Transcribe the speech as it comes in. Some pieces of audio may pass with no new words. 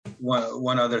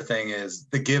one other thing is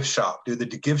the gift shop, dude. The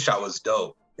gift shop was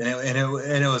dope, and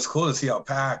it was cool to see how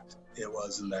packed it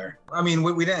was in there. I mean,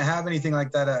 we didn't have anything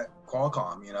like that at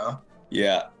Qualcomm, you know?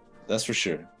 Yeah, that's for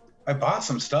sure. I bought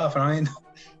some stuff, and I didn't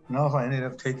know if I ended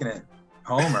up taking it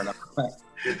home or not.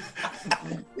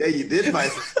 Yeah, you did buy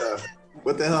some stuff.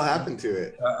 What the hell happened to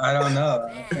it? I don't know.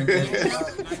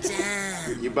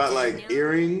 You bought like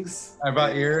earrings? I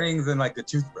bought earrings and like the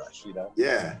toothbrush, you know?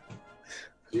 Yeah.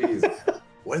 Jeez.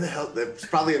 Where the hell? It's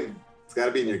got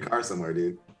to be in your car somewhere,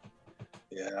 dude.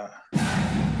 Yeah.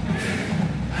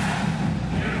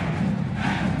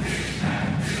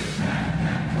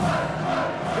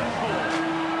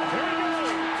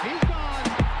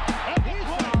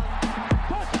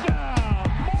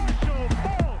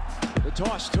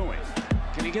 Toss to him.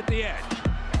 Can he get the edge?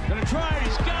 Gonna try.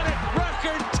 He's got it.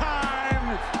 Record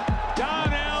time.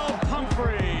 Donnell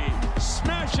Pumphrey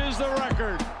smashes the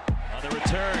record. On the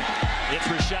return, it's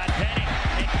Rashad Penny.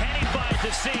 And Penny finds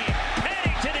the seam.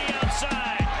 Penny to the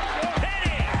outside.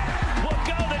 Penny will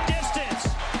go the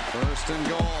distance. First and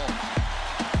goal.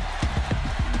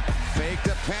 Fake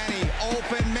to Penny.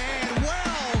 Open man.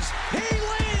 Wells. He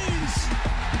leads.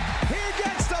 He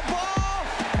gets the ball.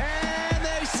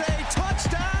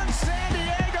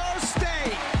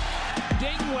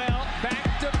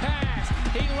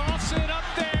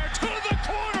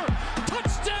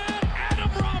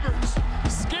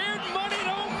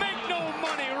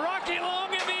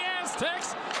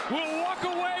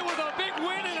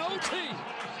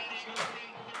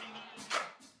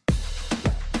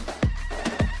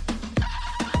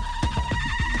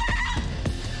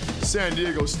 San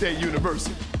Diego State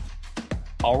University.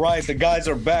 All right, the guys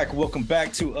are back. Welcome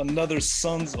back to another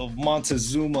Sons of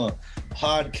Montezuma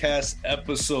podcast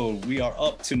episode. We are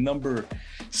up to number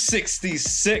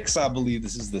 66. I believe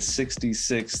this is the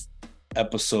 66th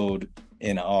episode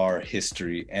in our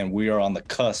history, and we are on the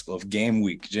cusp of game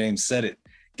week. James said it.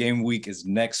 Game week is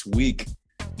next week.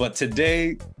 But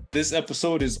today, this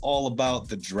episode is all about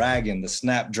the Dragon, the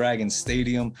Snapdragon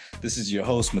Stadium. This is your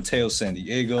host, Mateo San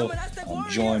Diego. I'm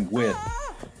joined with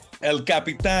El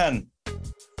Capitan,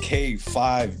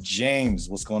 K5 James.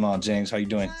 What's going on, James? How you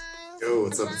doing? Yo,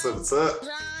 what's up?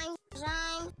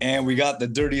 And we got the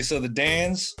dirtiest of the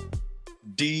Dans.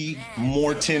 D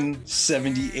Morton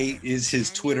 78 is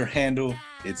his Twitter handle.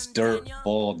 It's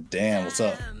Dirtball Dan. What's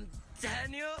up?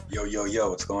 Yo,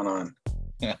 what's going on?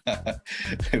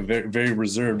 very, very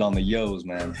reserved on the yos,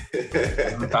 man.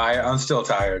 I'm tired. I'm still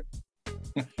tired.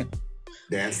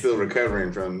 Dan's still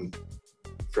recovering from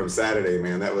Saturday,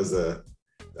 man. That was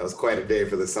quite a day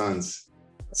for the Suns.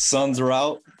 Suns are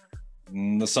out.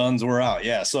 The Suns were out.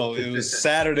 Yeah. So it was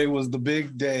Saturday was the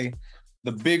big day.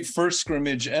 The big first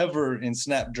scrimmage ever in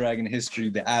Snapdragon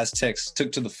history. The Aztecs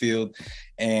took to the field,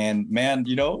 and man,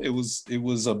 you know, it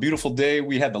was a beautiful day.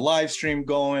 We had the live stream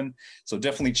going, so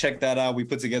definitely check that out. We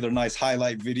put together a nice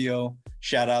highlight video.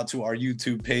 Shout out to our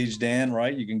YouTube page, Dan,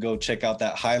 right? You can go check out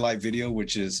that highlight video,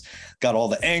 which is got all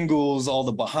the angles, all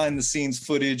the behind the scenes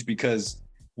footage, because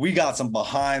we got some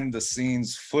behind the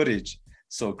scenes footage.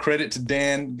 So credit to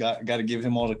Dan, got to give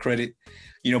him all the credit.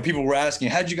 You know, people were asking,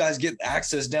 how'd you guys get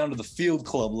access down to the field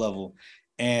club level?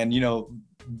 And, you know,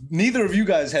 neither of you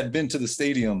guys had been to the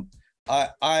stadium.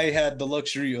 I had the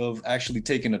luxury of actually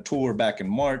taking a tour back in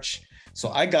March. So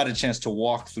I got a chance to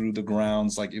walk through the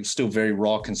grounds. Like, it was still very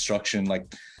raw construction.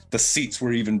 Like, the seats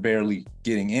were even barely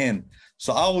getting in.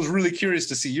 So I was really curious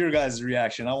to see your guys'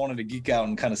 reaction. I wanted to geek out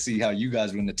and kind of see how you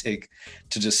guys were going to take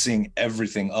to just seeing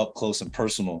everything up close and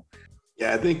personal.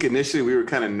 Yeah, I think initially we were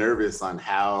kind of nervous on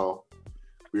how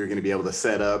we were going to be able to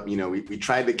set up. You know, we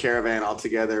tried the caravan all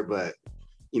together, but,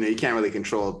 you know, you can't really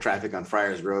control traffic on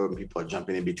Friars Road, and people are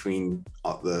jumping in between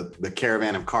all the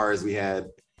caravan of cars we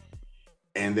had.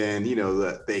 And then, you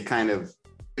know, they kind of,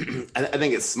 I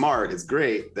think it's smart. It's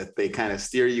great that they kind of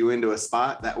steer you into a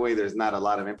spot. That way there's not a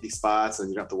lot of empty spots and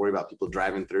you don't have to worry about people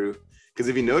driving through. Because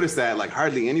if you notice that, like,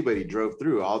 hardly anybody drove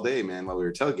through all day, man, while we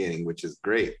were tailgating, which is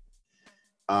great.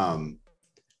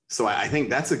 So I think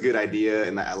that's a good idea,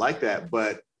 and I like that.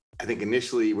 But I think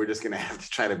initially we're just going to have to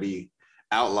try to be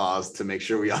outlaws to make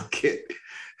sure we all get,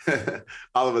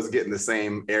 all of us get in the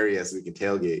same area so we can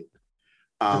tailgate.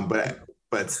 But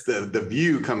the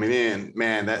view coming in,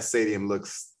 man, that stadium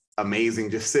looks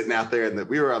amazing. Just sitting out there, and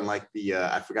we were on like the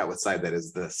I forgot what side that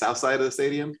is, the south side of the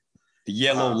stadium. The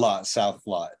yellow lot, south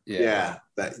lot. Yeah,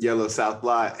 that yellow south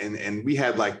lot. And we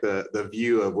had like the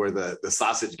view of where the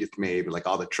sausage gets made, like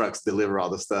all the trucks deliver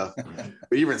all the stuff.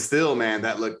 But even still, man,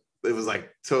 it was like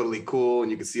totally cool.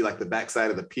 And you could see like the backside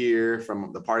of the pier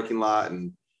from the parking lot.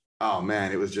 And oh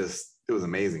man, it was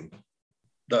amazing.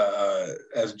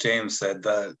 As James said,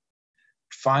 the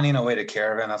finding a way to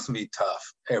caravan, that's gonna be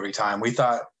tough every time. We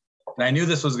thought, and I knew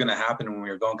this was gonna happen when we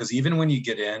were going, because even when you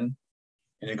get in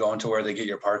and you're going to where they get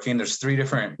your parking, there's 3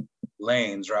 different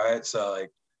lanes, right? So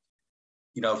like,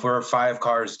 you know, if we're 5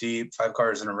 cars deep, 5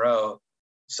 cars in a row,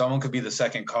 someone could be the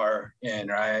second car in,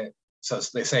 right? So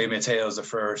they say Mateo's the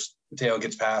first, Mateo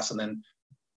gets past, and then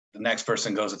the next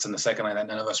person goes, it's in the second lane that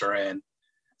none of us are in.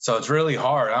 So it's really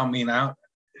hard.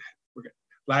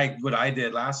 Like what I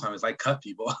did last time is I cut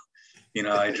people. You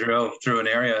know, I drove through an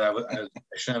area that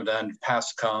I shouldn't have done,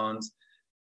 past cones.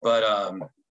 But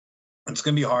it's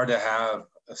going to be hard to have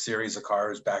a series of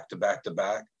cars back to back to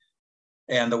back.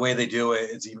 And the way they do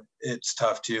it, it's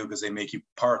tough too, because they make you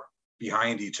park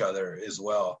behind each other as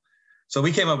well. So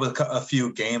we came up with a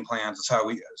few game plans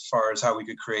as far as how we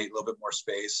could create a little bit more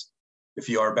space. If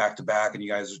you are back to back and you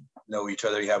guys know each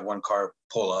other, you have one car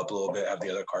pull up a little bit, have the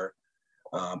other car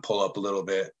pull up a little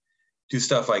bit, do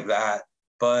stuff like that.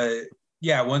 But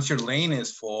yeah, once your lane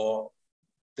is full,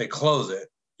 they close it.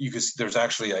 There's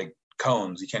actually like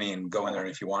cones. You can't even go in there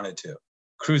if you wanted to.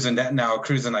 Cruising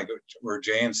like where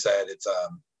James said, it's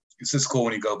just cool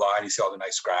when you go by and you see all the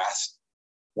nice grass.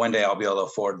 One day I'll be able to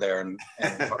afford there and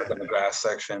park in the grass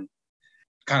section.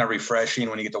 Kind of refreshing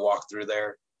when you get to walk through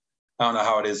there. I don't know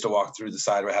how it is to walk through the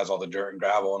side where it has all the dirt and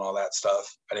gravel and all that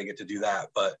stuff. I didn't get to do that,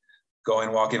 but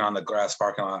walking on the grass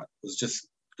parking lot was just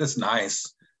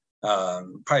nice.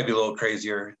 Probably be a little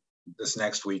crazier this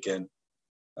next weekend.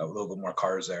 A little bit more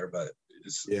cars there, but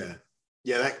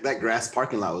that grass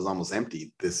parking lot was almost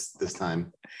empty this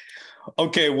time.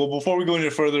 Okay, well, before we go any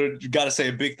further, you got to say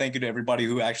a big thank you to everybody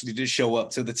who actually did show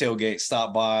up to the tailgate,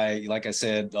 stop by. Like I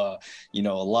said, you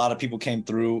know, a lot of people came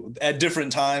through at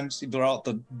different times throughout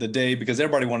the day, because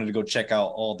everybody wanted to go check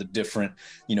out all the different,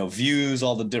 you know, views,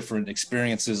 all the different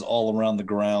experiences all around the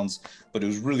grounds. But it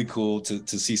was really cool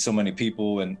to see so many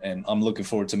people, and I'm looking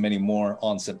forward to many more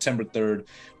on September 3rd.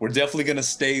 We're definitely going to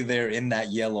stay there in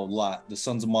that yellow lot. The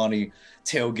Sons of Monte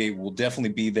tailgate will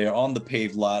definitely be there on the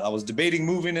paved lot. I was debating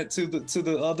moving it to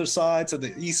the other side, to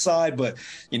the east side, but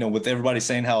you know, with everybody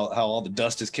saying how all the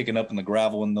dust is kicking up in the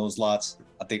gravel in those lots,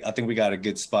 I think we got a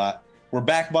good spot. We're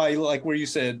back by, like where you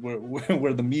said,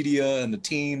 where the media and the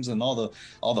teams and all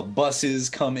the buses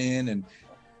come in, and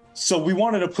so we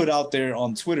wanted to put out there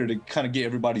on Twitter to kind of get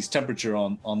everybody's temperature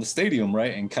on the stadium,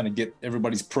 right? And kind of get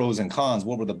everybody's pros and cons.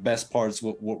 What were the best parts?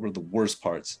 What were the worst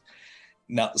parts?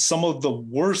 Now, some of the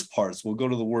worst parts, we'll go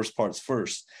to the worst parts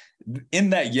first. In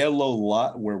that yellow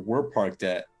lot where we're parked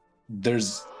at,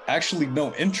 there's actually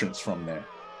no entrance from there.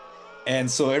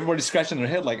 And so everybody's scratching their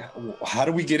head like, how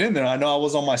do we get in there? I know I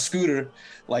was on my scooter.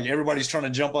 Like, everybody's trying to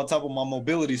jump on top of my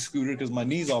mobility scooter because my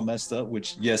knee's all messed up,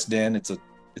 which, yes, Dan, it's a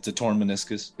torn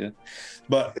meniscus. Yeah.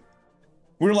 But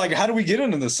we were like, how do we get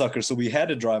into this sucker? So we had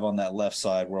to drive on that left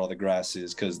side where all the grass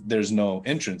is, because there's no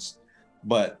entrance.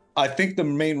 But I think the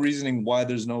main reasoning why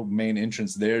there's no main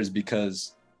entrance there is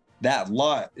because that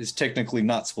lot is technically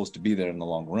not supposed to be there in the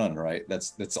long run, right?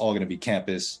 That's all going to be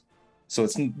campus. So I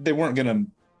don't think they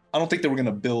were going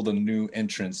to build a new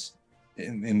entrance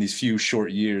in these few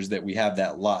short years that we have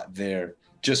that lot there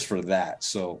just for that.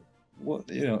 So, well,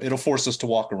 you know, it'll force us to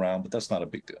walk around, but that's not a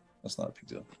big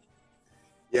deal.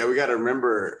 Yeah, we got to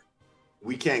remember,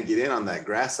 we can't get in on that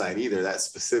grass side either. That's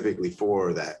specifically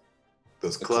for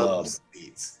those club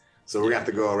seats. So we're gonna have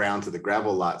to go around to the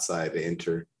gravel lot side to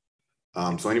enter.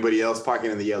 So anybody else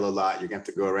parking in the yellow lot, you're gonna have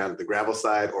to go around to the gravel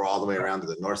side or all the way around to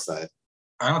the north side.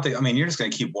 You're just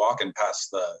gonna keep walking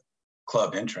past the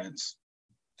club entrance.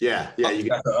 Yeah. That's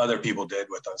what other people did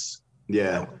with us.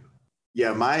 Yeah.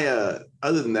 My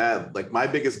other than that, like, my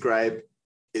biggest gripe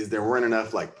is there weren't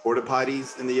enough like porta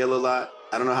potties in the yellow lot.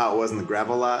 I don't know how it was in the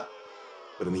gravel lot,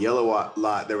 but in the yellow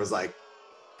lot there was like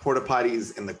porta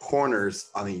potties in the corners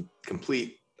on the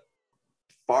complete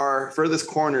furthest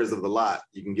corners of the lot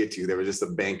you can get to. There was just a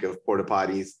bank of porta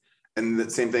potties, and the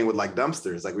same thing with like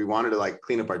dumpsters. Like, we wanted to like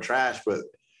clean up our trash, but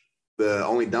the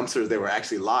only dumpsters, they were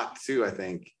actually locked too, I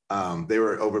think. They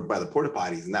were over by the porta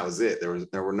potties, and that was it.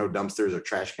 There were no dumpsters or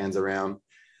trash cans around.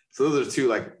 So those are two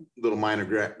like little minor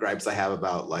gripes I have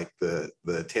about like the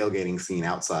tailgating scene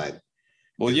outside.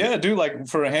 Well, yeah, dude, like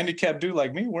for a handicapped dude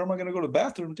like me, where am I going to go to the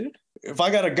bathroom, dude? If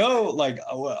I got to go, like,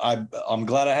 I'm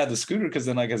glad I had the scooter, because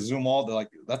then I can zoom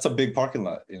that's a big parking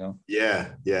lot, you know? Yeah.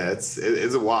 It's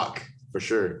a walk for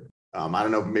sure. I don't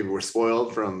know, maybe we're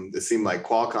spoiled from, it seemed like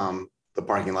Qualcomm, the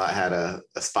parking lot had a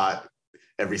spot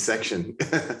every section.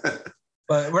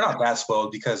 But we're not that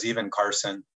spoiled, because even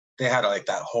Carson, they had like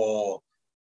that whole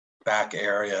back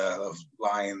area of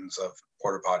lines of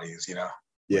porta potties, you know?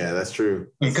 Yeah, that's true.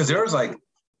 Because there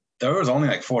was only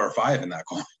like 4 or 5 in that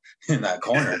corner,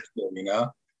 you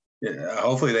know. Yeah,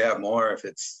 hopefully they have more if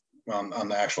it's on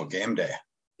the actual game day.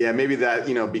 Yeah, maybe that,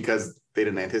 because they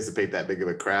didn't anticipate that big of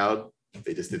a crowd,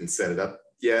 they just didn't set it up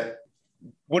yet.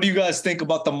 What do you guys think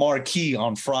about the marquee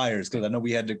on Friars? Because I know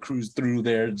we had to cruise through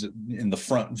there in the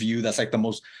front view. That's like the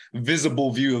most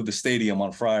visible view of the stadium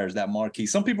on Friars, that marquee.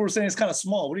 Some people were saying it's kind of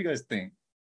small. What do you guys think?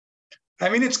 I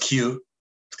mean, it's cute.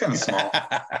 It's kind of small.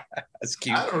 That's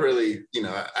cute. I don't really,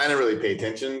 I didn't really pay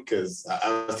attention because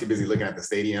I was too busy looking at the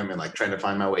stadium and like trying to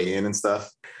find my way in and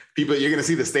stuff. You're going to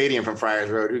see the stadium from Friars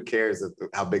Road. Who cares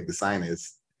how big the sign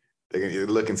is? They're going to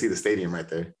look and see the stadium right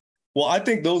there. Well, I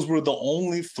think those were the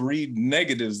only 3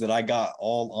 negatives that I got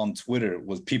all on Twitter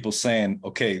was people saying,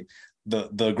 okay,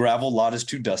 the gravel lot is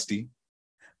too dusty.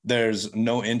 There's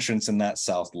no entrance in that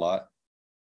south lot.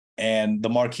 And the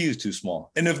marquee is too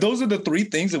small. And if those are the 3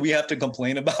 things that we have to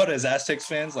complain about as Aztecs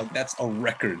fans, like that's a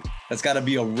record. That's got to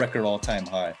be a record all-time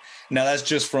high. Now, that's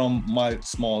just from my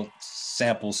small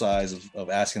sample size of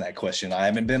asking that question. I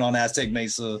haven't been on Aztec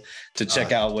Mesa to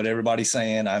check out what everybody's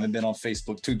saying. I haven't been on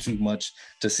Facebook too much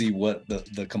to see what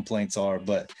the complaints are,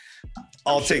 but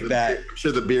I'll take that. I'm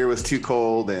sure the beer was too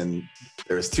cold and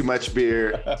there was too much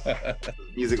beer.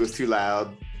 Music was too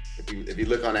loud. If you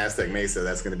look on Aztec Mesa,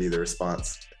 that's going to be the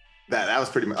response. That was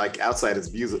pretty much like outside. It's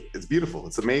beautiful.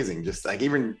 It's amazing. Just like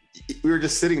even we were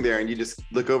just sitting there and you just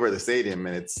look over the stadium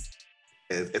and it's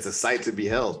a sight to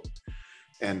behold.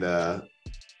 And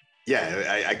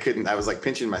I couldn't. I was like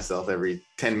pinching myself every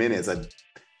 10 minutes. I'd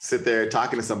sit there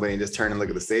talking to somebody and just turn and look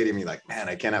at the stadium. And you're like, man,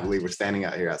 I cannot believe we're standing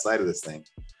out here outside of this thing.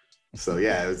 So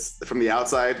yeah, it's from the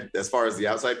outside. As far as the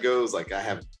outside goes, like I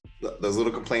have those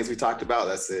little complaints we talked about.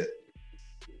 That's it.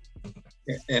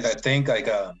 And I think like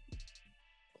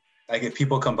if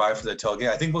people come by for the tailgate,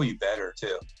 I think we'll be better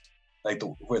too. Like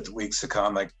with weeks to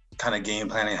come, like kind of game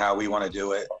planning how we want to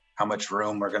do it, how much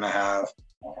room we're gonna have.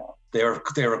 They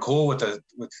were cool with the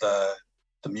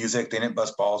music. They didn't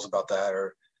bust balls about that,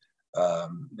 or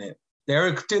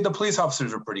the police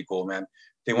officers were pretty cool, man.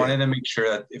 They wanted to make sure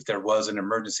that if there was an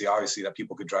emergency, obviously that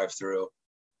people could drive through.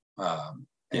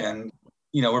 And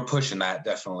we're pushing that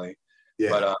definitely.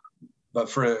 Yeah. But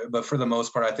for the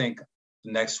most part, I think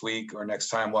next week or next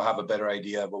time we'll have a better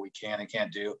idea of what we can and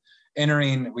can't do.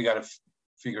 Entering, we got to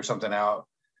figure something out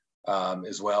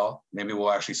as well. Maybe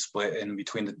we'll actually split in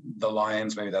between the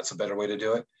lines. Maybe that's a better way to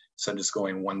do it. So just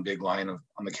going one big line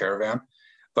on the caravan.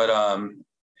 But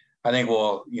I think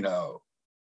we'll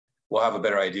have a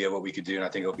better idea of what we could do. And I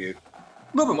think it'll be a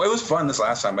little bit more. It was fun this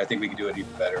last time, but I think we could do it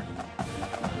even better.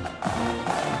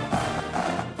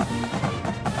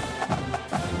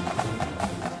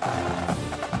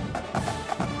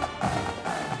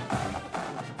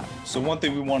 So one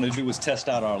thing we wanted to do was test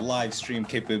out our live stream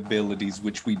capabilities,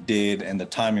 which we did, and the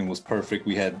timing was perfect.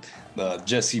 We had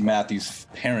Jesse Matthews'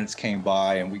 parents came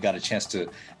by, and we got a chance to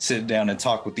sit down and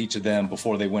talk with each of them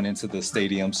before they went into the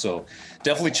stadium. So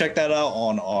definitely check that out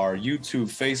on our YouTube,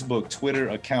 Facebook, Twitter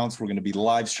accounts. We're going to be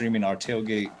live streaming our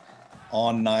tailgate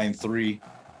on 9/3.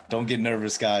 Don't get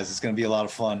nervous, guys. It's going to be a lot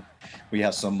of fun. We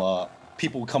have some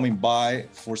people coming by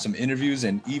for some interviews,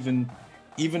 and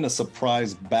even a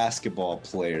surprise basketball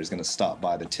player is going to stop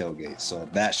by the tailgate. So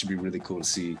that should be really cool to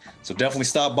see. So definitely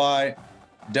stop by,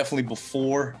 definitely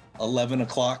before 11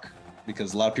 o'clock,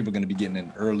 because a lot of people are going to be getting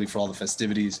in early for all the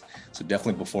festivities. So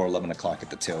definitely before 11 o'clock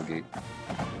at the tailgate.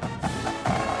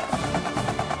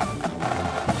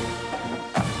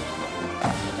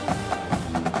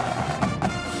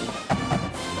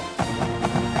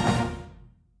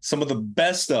 Some of the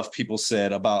best stuff people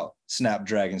said about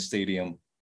Snapdragon Stadium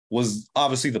was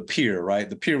obviously the pier, right?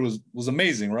 The pier was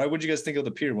amazing, right? What did you guys think of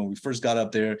the pier when we first got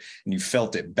up there and you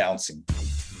felt it bouncing?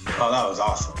 Oh, that was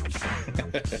awesome.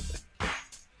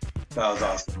 That was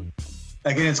awesome.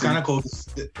 Again, it's kind of cool.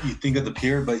 You think of the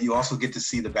pier, but you also get to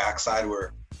see the backside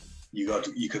where you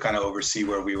could kind of oversee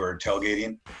where we were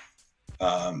tailgating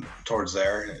towards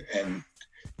there. And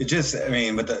it's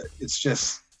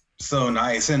just so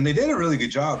nice. And they did a really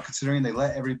good job considering they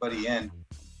let everybody in.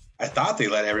 I thought they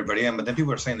let everybody in, but then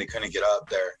people were saying they couldn't get up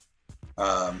there.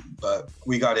 But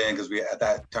we got in because at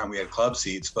that time we had club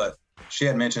seats, but she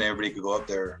had mentioned everybody could go up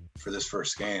there for this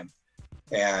first game.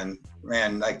 And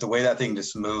man, like the way that thing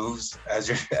just moves as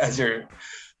you're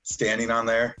standing on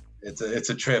there, it's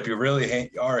a trip. You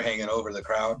really are hanging over the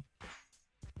crowd.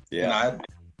 Yeah. And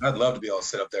I'd love to be able to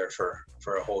sit up there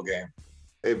for a whole game.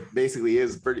 It basically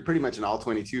is pretty much an all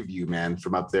 22 view, man,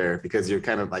 from up there, because you're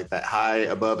kind of like that high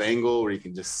above angle where you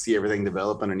can just see everything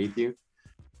develop underneath you.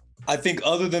 I think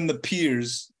other than the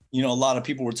piers, a lot of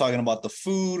people were talking about the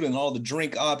food and all the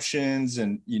drink options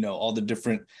and, all the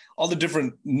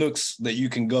different nooks that you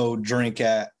can go drink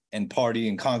at and party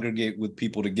and congregate with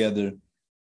people together.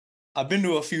 I've been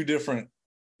to a few different,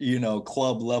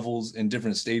 club levels in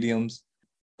different stadiums.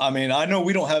 I mean, I know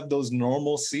we don't have those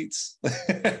normal seats,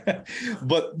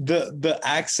 but the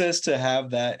access to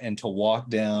have that and to walk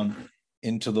down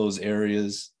into those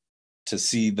areas to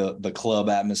see the club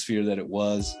atmosphere that it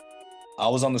was. I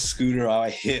was on the scooter. I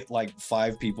hit like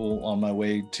 5 people on my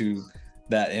way to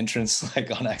that entrance,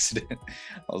 like on accident.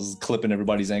 I was clipping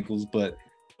everybody's ankles, but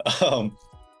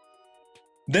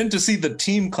then to see the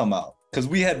team come out, because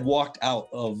we had walked out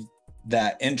of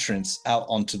that entrance out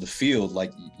onto the field.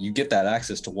 Like, you get that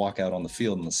access to walk out on the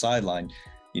field on the sideline.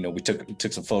 We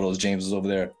took some photos. James was over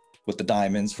there with the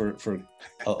diamonds for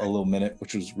a little minute,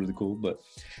 which was really cool. But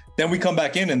then we come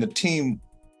back in and the team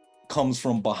comes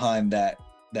from behind that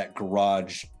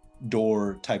garage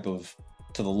door type of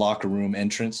to the locker room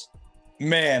entrance.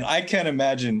 Man, I can't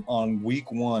imagine on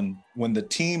week 1 when the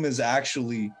team is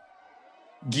actually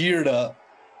geared up,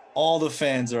 all the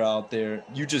fans are out there.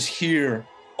 You just hear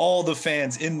all the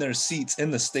fans in their seats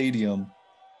in the stadium.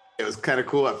 It was kind of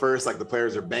cool at first, like the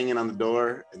players are banging on the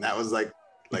door, and that was like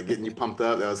getting you pumped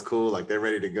up. That was cool. Like, they're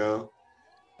ready to go.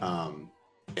 And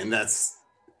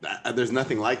there's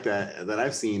nothing like that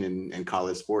I've seen in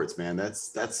college sports, man.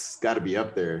 That's got to be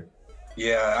up there.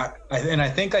 Yeah, I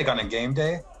think like on a game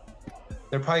day,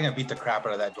 they're probably gonna beat the crap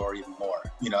out of that door even more.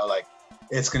 Like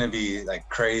it's gonna be like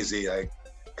crazy, like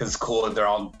because it's cool that they're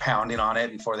all pounding on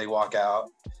it before they walk out,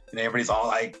 and everybody's all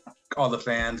like, all the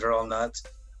fans are all nuts.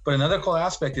 But another cool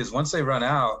aspect is once they run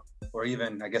out, or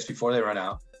even I guess before they run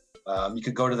out, you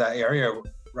could go to that area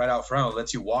right out front. It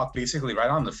lets you walk basically right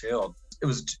on the field.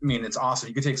 It's awesome.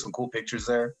 You could take some cool pictures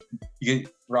there. You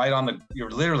get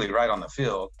you're literally right on the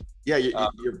field. Yeah,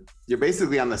 you're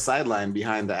basically on the sideline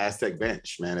behind the Aztec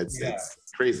bench, man. It's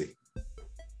crazy.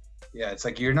 Yeah, it's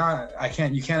like you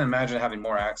can't imagine having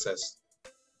more access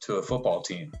to a football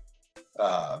team.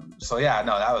 So yeah,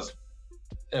 no,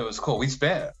 it was cool. We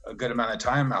spent a good amount of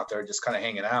time out there just kind of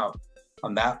hanging out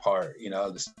on that part,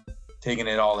 just taking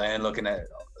it all in, looking at,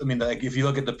 like if you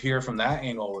look at the pier from that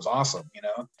angle, it was awesome,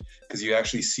 because you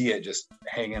actually see it just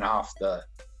hanging off the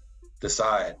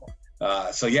side.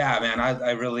 So yeah, man,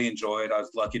 I really enjoyed. I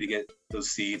was lucky to get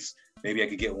those seats. Maybe I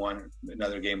could get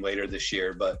another game later this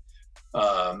year, but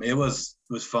it was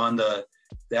fun to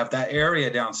have that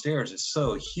area downstairs. Is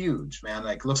so huge, man.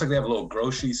 Like, it looks like they have a little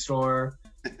grocery store,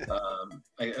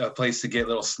 a place to get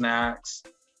little snacks.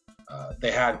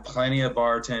 They had plenty of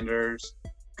bartenders,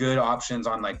 good options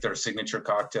on like their signature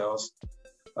cocktails.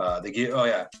 They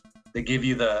give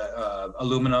you the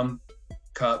aluminum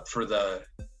cup for the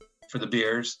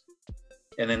beers.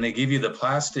 And then they give you the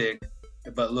plastic,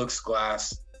 but looks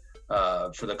glass,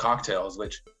 for the cocktails,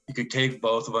 which you could take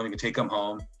both of them. You could take them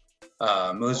home.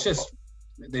 It was just,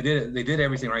 they did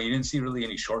everything right. You didn't see really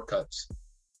any shortcuts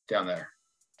down there.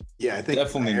 Yeah, I think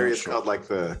definitely the area's called like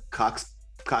the Cox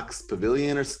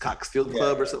Pavilion or Cox Field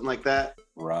Club or something like that.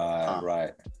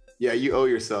 Right. Yeah, you owe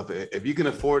yourself. If you can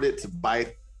afford it to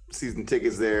buy season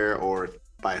tickets there, or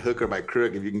by hook or by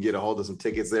crook, if you can get a hold of some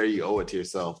tickets there, you owe it to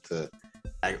yourself to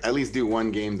at least do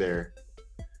one game there.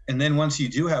 And then once you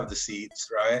do have the seats,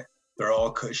 right, they're all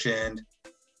cushioned.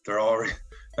 They're all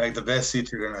like the best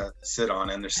seats you're gonna sit on,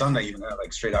 and there's some that even have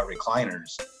like straight out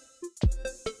recliners.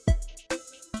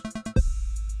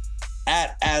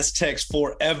 At Aztecs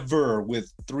Forever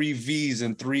with 3 V's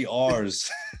and 3 R's.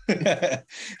 He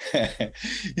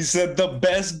said the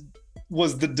best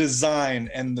was the design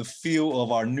and the feel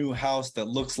of our new house that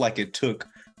looks like it took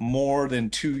more than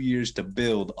 2 years to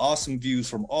build. Awesome views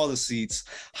from all the seats,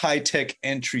 high-tech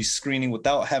entry screening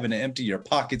without having to empty your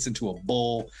pockets into a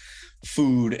bowl.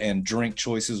 Food and drink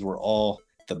choices were all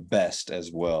the best as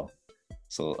well.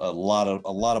 So a lot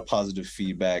of positive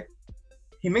feedback.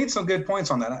 He made some good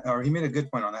points on that, or he made a good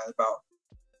point on that about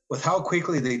with how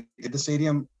quickly they did the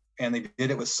stadium, and they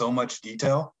did it with so much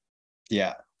detail.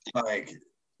 Yeah. Like,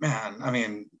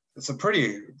 man, it's a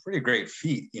pretty great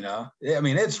feat,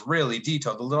 it's really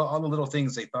detailed, all the little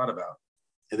things they thought about.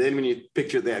 And then when you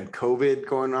picture they had COVID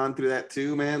going on through that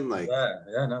too, man, like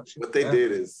what they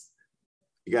did is,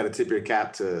 you got to tip your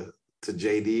cap to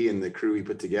JD and the crew he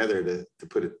put together to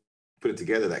put it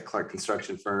together, that Clark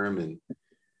construction firm and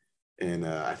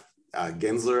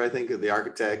Gensler, I think, the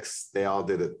architects. They all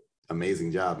did an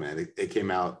amazing job, man. They came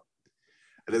out.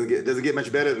 It doesn't get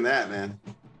much better than that, man.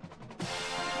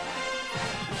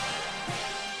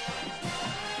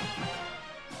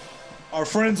 Our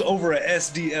friends over at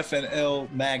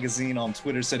SDFNL magazine on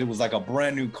Twitter said it was like a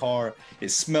brand new car. It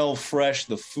smelled fresh.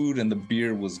 The food and the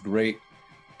beer was great.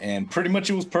 And pretty much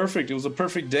it was perfect. It was a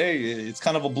perfect day. It's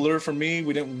kind of a blur for me.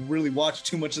 We didn't really watch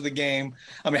too much of the game.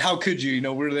 I mean, how could you? You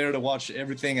know, we're there to watch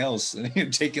everything else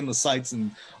and take in the sights and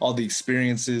all the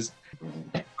experiences.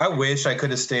 I wish I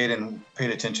could have stayed and paid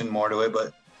attention more to it,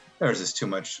 but there's just too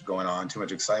much going on, too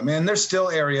much excitement. And there's still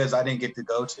areas I didn't get to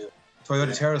go to.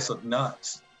 Toyota Terrace looked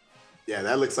nuts. Yeah,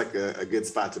 that looks like a good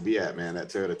spot to be at, man, that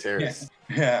Toyota Terrace.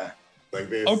 Yeah. Like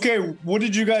this. Okay, what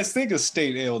did you guys think of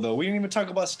State Ale, though? We didn't even talk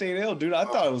about State Ale, dude. I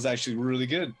thought it was actually really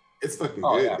good. It's fucking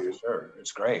good, yeah, dude. for sure.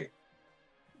 It's great.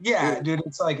 Yeah, dude,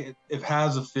 it's like it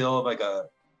has a feel of like a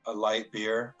light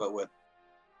beer, but with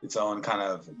its own kind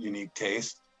of unique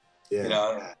taste. Yeah. You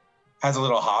know, has a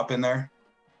little hop in there.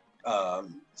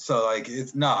 So like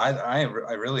I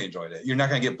really enjoyed it. You're not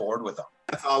gonna get bored with them.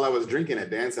 That's all I was drinking at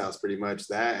Dan's house, pretty much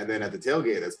that. And then at the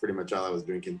tailgate, that's pretty much all I was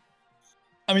drinking.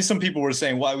 I mean, some people were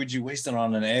saying, why would you waste it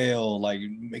on an ale? Like,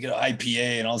 make it an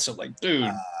IPA and all this stuff. Like,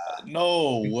 dude,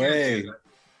 no way.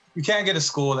 You can't get a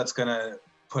school that's going to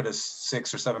put a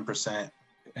 6 or 7%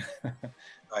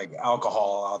 like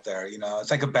alcohol out there. You know,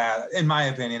 it's like in my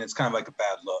opinion, it's kind of like a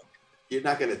bad look. You're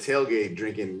not going to tailgate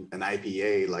drinking an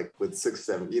IPA like with 6,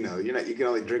 7, you know, you can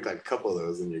only drink like a couple of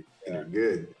those and you're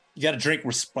good. You got to drink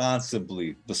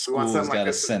responsibly. The school's got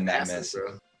to send that message.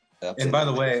 And by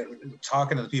the way,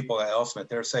 talking to the people at Elsmith,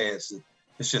 they're saying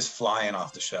it's just flying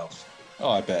off the shelves.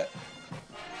 Oh, I bet.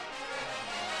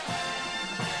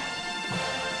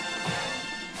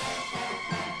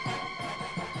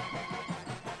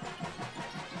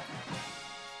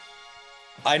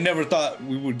 I never thought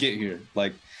we would get here.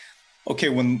 Like, okay,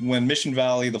 when Mission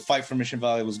Valley, the fight for Mission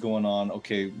Valley was going on,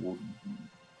 okay, well,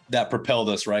 that propelled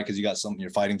us, right? Because you got something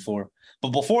you're fighting for.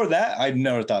 But before that, I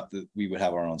never thought that we would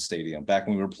have our own stadium. Back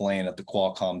when we were playing at the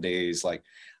Qualcomm days, like,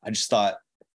 I just thought,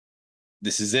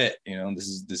 this is it. You know,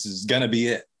 this is gonna be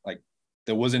it. Like,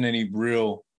 there wasn't any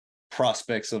real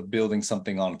prospects of building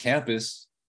something on campus.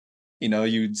 You know,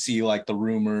 you'd see like the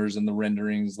rumors and the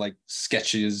renderings, like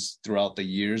sketches throughout the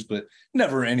years, but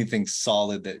never anything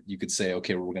solid that you could say,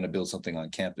 okay, we're gonna build something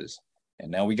on campus. And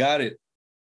now we got it.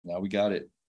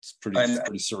 It's pretty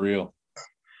surreal.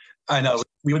 I know.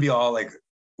 We would be all like,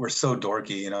 we're so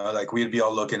dorky, you know, like we'd be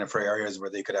all looking for areas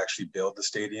where they could actually build the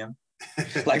stadium.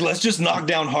 Like, let's just knock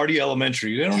down Hardy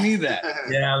Elementary. They don't need that.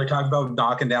 Yeah, we talked about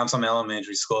knocking down some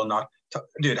elementary school.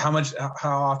 Dude, how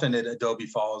often did Adobe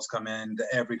Falls come into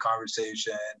every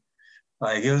conversation?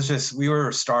 Like, it was just, we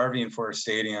were starving for a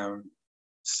stadium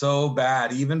so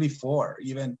bad, even before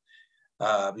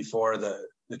the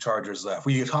Chargers left.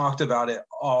 We talked about it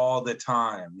all the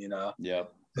time, you know? Yeah.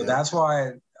 So that's why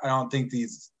I don't think the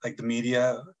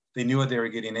media, they knew what they were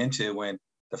getting into when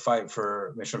the fight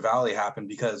for Mission Valley happened,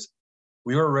 because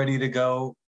we were ready to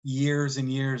go years and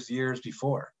years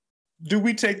before. Do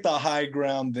we take the high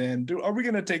ground then? Are we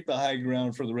going to take the high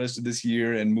ground for the rest of this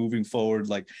year and moving forward?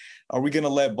 Like, are we going to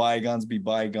let bygones be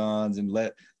bygones and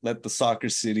let the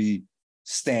SoccerCity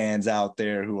stands out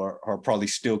there who are probably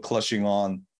still clutching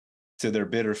on to their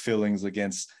bitter feelings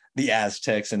against the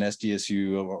Aztecs and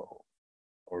SDSU,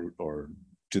 or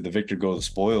do the victor go the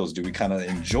spoils? Do we kind of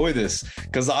enjoy this?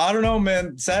 Because I don't know,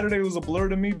 man. Saturday was a blur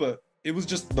to me, but it was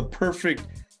just the perfect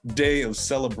day of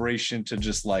celebration to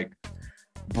just like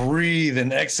breathe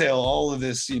and exhale all of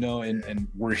this, you know, and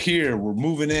we're here, we're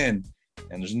moving in,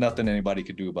 and there's nothing anybody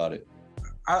could do about it.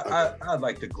 I'd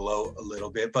like to gloat a little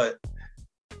bit, but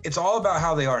it's all about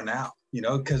how they are now, you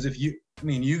know, because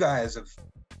you guys have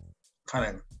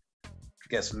kind of, I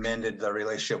guess, mended the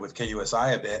relationship with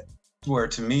KUSI a bit, where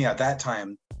to me at that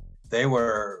time, they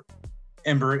were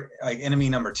enemy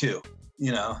number 2,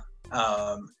 you know?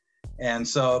 And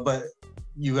so, but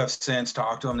you have since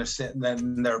talked to them,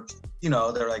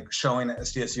 they're like showing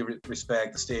SDSU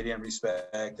respect, the stadium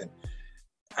respect. And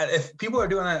if people are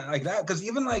doing it like that, because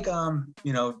even like,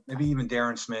 you know, maybe even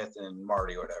Darren Smith and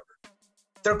Marty or whatever,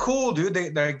 they're cool, dude.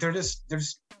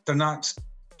 They're not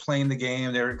playing the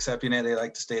game. They're accepting it. They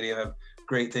like the stadium, have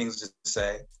great things to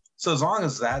say. So as long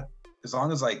as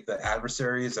like the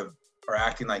adversaries are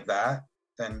acting like that,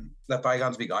 then let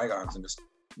bygones be bygones and just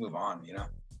move on, you know?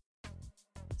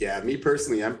 Yeah, me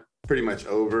personally, I'm pretty much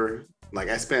over. Like,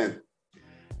 I spent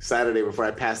Saturday before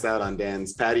I passed out on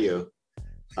Dan's patio.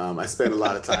 I spent a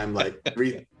lot of time like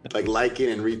liking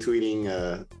and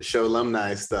retweeting show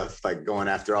alumni stuff, like going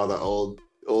after all the old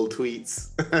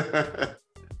tweets.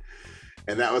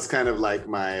 And that was kind of like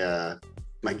my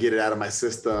get it out of my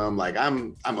system. Like,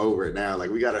 I'm over it now. Like,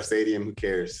 we got our stadium, who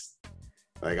cares?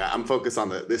 Like, I'm focused on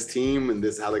this team and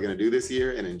how they're gonna do this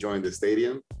year and enjoying the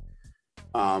stadium.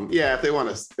 Yeah, if they want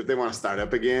to start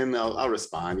up again, I'll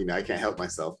respond. You know, I can't help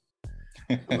myself.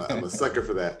 I'm a sucker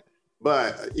for that.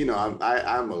 But you know,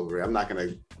 I'm over it. I'm not gonna.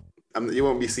 You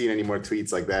won't be seeing any more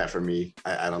tweets like that from me.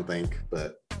 I don't think,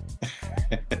 but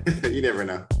you never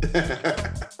know.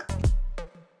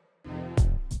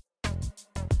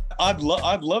 I'd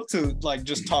love to like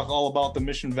just talk all about the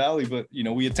Mission Valley, but you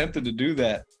know, we attempted to do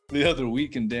that the other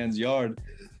week in Dan's yard,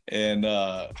 and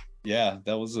yeah,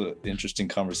 that was an interesting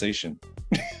conversation.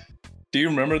 Do you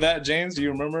remember that, James? Do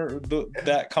you remember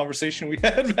that conversation we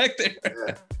had back there?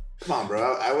 Yeah. Come on,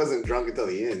 bro. I wasn't drunk until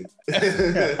the end.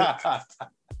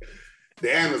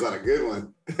 Dan was on a good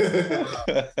one.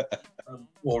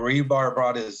 Well, Rebar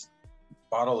brought his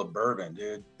bottle of bourbon,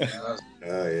 dude. Oh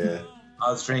yeah.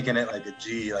 I was drinking it like a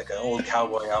G, like an old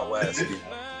cowboy out west.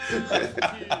 You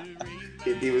know?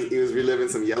 he was reliving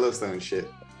some Yellowstone shit.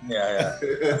 Yeah.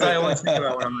 That's what I always think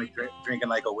about when I'm like drinking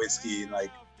like a whiskey,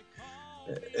 like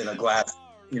in a glass,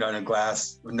 you know, in a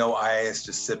glass with no ice,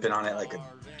 just sipping on it like a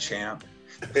champ.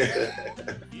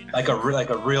 like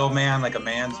a real man, like a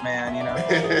man's man, you know.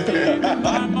 Yeah,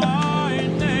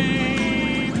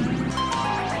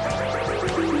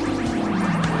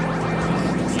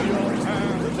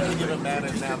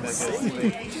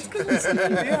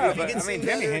 but I mean,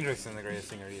 Jimi Hendrix isn't the greatest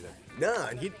singer either. No,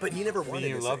 but he never wanted to.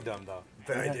 You loved him though.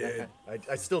 But I did.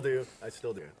 I still do.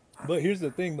 But here's the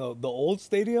thing, though. The old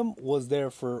stadium was there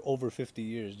for over 50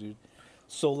 years, dude.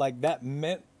 So, like, that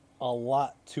meant a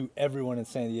lot to everyone in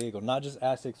San Diego. Not just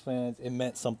Aztecs fans. It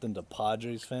meant something to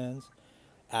Padres fans,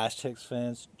 Aztecs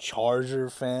fans, Charger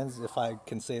fans, if I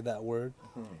can say that word.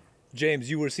 Mm-hmm. James,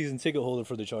 you were a season ticket holder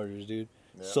for the Chargers, dude.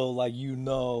 Yeah. So, like, you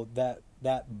know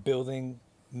that building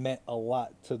meant a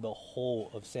lot to the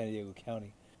whole of San Diego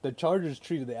County. The Chargers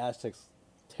treated the Aztecs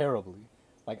terribly.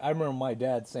 Like, I remember my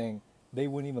dad saying they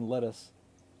wouldn't even let us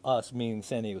meaning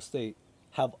San Diego State,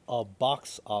 have a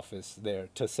box office there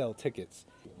to sell tickets.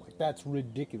 Like, that's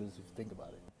ridiculous if you think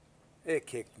about it. It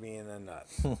kicked me in the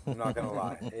nuts. I'm not going to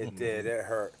lie. It did. It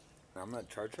hurt. I'm not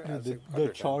Charger.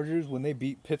 The Chargers, when they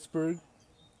beat Pittsburgh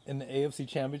in the AFC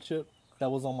Championship, that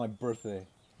was on my birthday.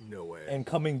 No way. And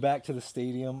coming back to the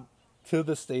stadium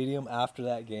after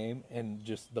that game and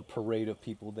just the parade of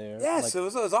people there. Yes, like, it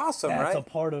was awesome, right? That's a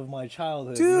part of my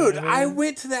childhood. Dude, you know what I mean? I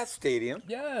went to that stadium.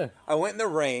 Yeah. I went in the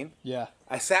rain. Yeah.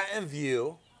 I sat in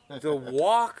view to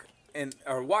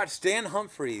watch Stan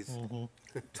Humphries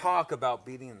talk about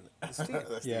beating the team.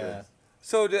 Yeah.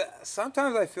 So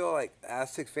sometimes I feel like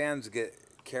Aztec fans get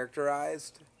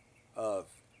characterized of,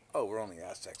 oh, we're only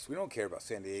Aztecs. We don't care about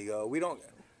San Diego. We don't.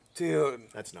 Dude.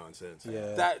 That's nonsense.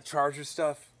 Yeah. That Charger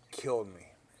stuff killed me.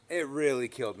 It really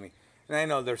killed me. And I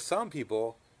know there's some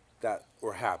people that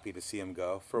were happy to see him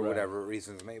go for whatever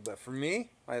reasons may. But for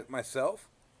me, myself,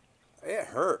 it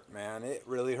hurt, man. It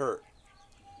really hurt.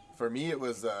 For me, it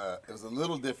was a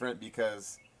little different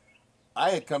because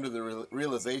I had come to the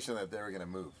realization that they were going to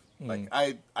move. Like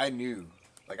I knew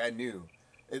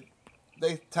it.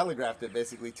 They telegraphed it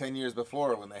basically 10 years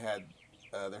before when they had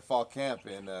their fall camp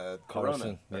in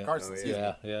Corona, Carson,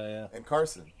 in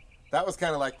Carson. That was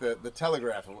kind of like the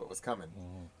telegraph of what was coming.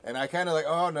 And I kind of like,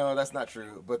 oh no, that's not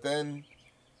true. But then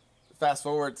fast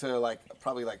forward to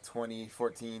probably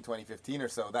 2014, 2015 or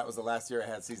so. That was the last year I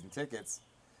had season tickets.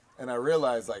 And I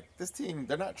realized this team,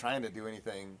 they're not trying to do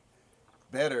anything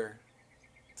better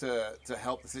to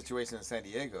help the situation in San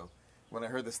Diego. When I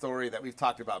heard the story that we've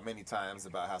talked about many times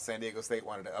about how San Diego State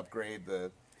wanted to upgrade the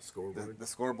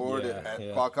scoreboard at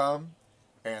Qualcomm,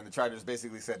 and the Chargers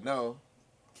basically said no,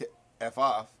 F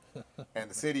off. And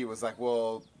the city was like,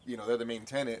 well, they're the main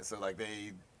tenant, so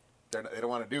they don't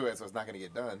want to do it, so it's not going to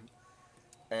get done.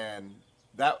 And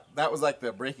that was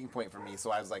the breaking point for me.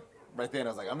 So I was right then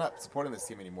I was I'm not supporting this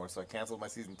team anymore. So I canceled my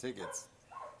season tickets,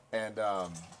 and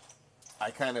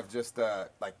I kind of just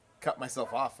cut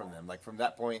myself off from them. From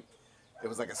that point, it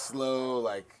was a slow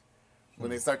when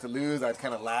they start to lose, I'd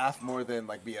kind of laugh more than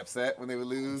be upset when they would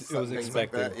lose. It was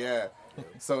expected. Yeah.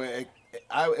 So it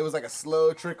was a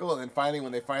slow trickle, and then finally,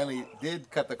 when they finally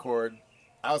did cut the cord,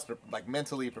 I was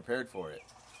mentally prepared for it.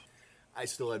 I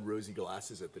still had rosy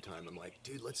glasses at the time. I'm like,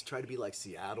 dude, let's try to be like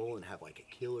Seattle and have a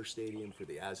killer stadium for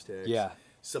the Aztecs. Yeah.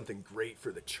 Something great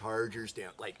for the Chargers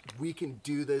down. We can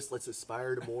do this. Let's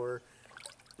aspire to more.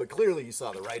 But clearly, you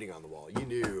saw the writing on the wall. You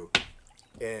knew,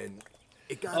 and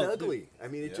it got ugly. I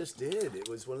mean, it just did. It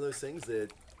was one of those things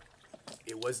that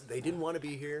they didn't want to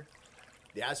be here.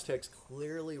 The Aztecs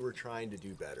clearly were trying to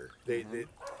do better. They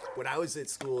when I was at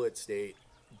school at State,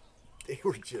 they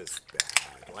were just bad.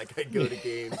 I'd go to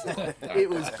games, and it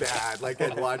was bad.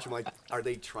 I'd watch them. Are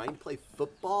they trying to play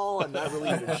football? I'm not really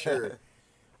even sure.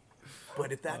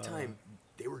 But at that time,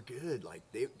 they were good.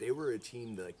 They were a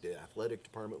team that the athletic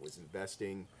department was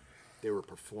investing. They were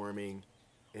performing.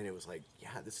 And it was like,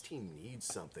 yeah, this team needs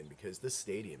something because this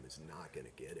stadium is not going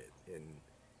to get it. And,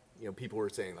 you know, people were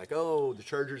saying like, oh, the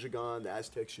Chargers are gone. The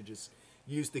Aztecs should just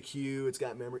use the Q. It's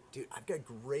got memory. Dude, I've got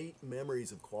great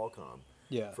memories of Qualcomm.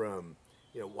 Yeah. From,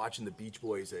 you know, watching the Beach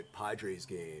Boys at Padres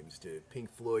games to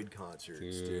Pink Floyd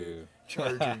concerts to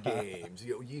Charger games.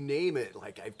 You know, you name it.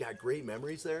 Like, I've got great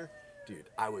memories there. Dude,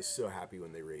 I was so happy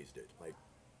when they raised it. Like,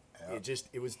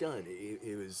 it was done.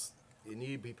 It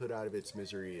needed to be put out of its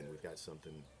misery, and we've got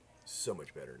something so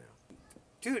much better now.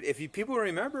 Dude, if you people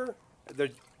remember,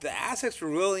 the Aztecs were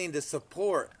willing to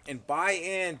support and buy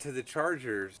into the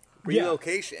Chargers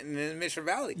relocation in Mission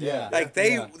Valley. Yeah. Like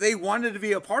they wanted to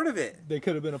be a part of it. They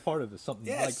could have been a part of it. Something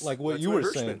Yes. like what That's you were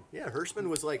Hirschman. saying. Yeah, Hirschman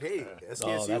was like, hey,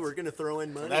 SDSU, we're going to throw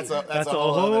in money. That's a That's a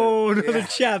whole other, whole other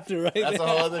chapter, right? that's a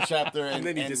whole other chapter. and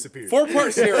then he disappeared.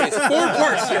 4-part series.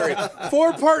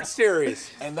 4-part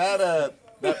series. And that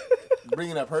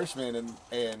bringing up Hirschman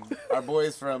and our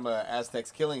boys from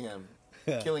Aztecs killing him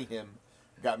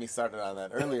got me started on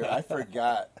that earlier. I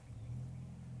forgot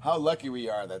how lucky we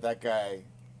are that guy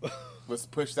was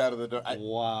pushed out of the door.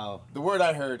 Wow. The word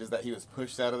I heard is that he was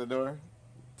pushed out of the door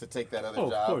to take that other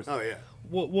job. Of course. Oh, yeah.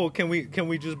 Well, can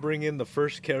we just bring in the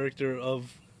first character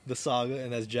of the saga,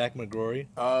 and that's Jack McGrory?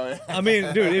 Oh, yeah. I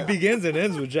mean, dude, it begins and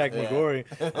ends with Jack McGrory.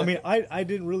 I mean, I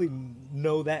didn't really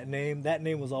know that name. That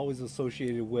name was always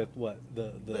associated with what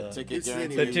the ticket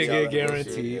guarantee, the ticket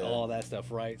guarantee, yeah. all that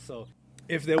stuff, right? So,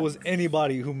 if there was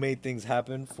anybody who made things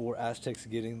happen for Aztecs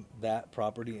getting that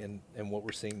property and what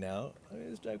we're seeing now, I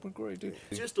mean, it's Jack McGrory, dude.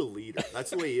 He's just a leader. That's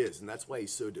the way he is, and that's why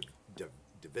he's so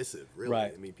divisive, really.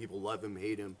 Right. I mean, people love him,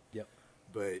 hate him. Yep.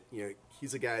 But, you know,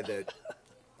 he's a guy that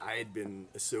I had been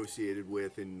associated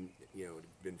with and, you know,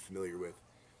 been familiar with.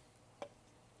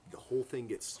 The whole thing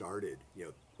gets started. You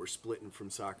know, we're splitting from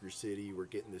SoccerCity. We're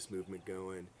getting this movement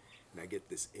going. And I get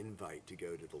this invite to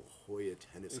go to the La Jolla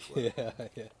Tennis Club.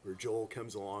 Yeah. Where Joel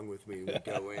comes along with me and we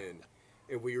go in.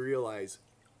 And we realize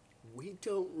we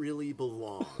don't really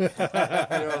belong. You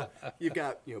know, you've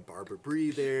got, you know, Barbara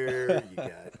Bree there. You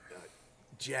got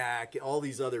Jack, all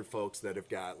these other folks that have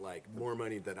got like more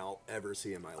money than I'll ever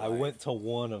see in my life. I went to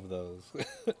one of those.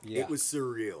 Yeah. It was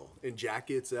surreal. And Jack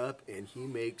gets up and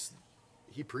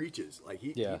he preaches. Like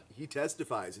he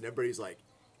testifies and everybody's like,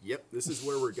 yep, this is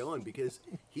where we're going, because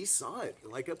he saw it,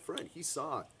 like up front. He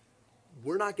saw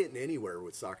we're not getting anywhere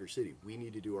with SoccerCity. We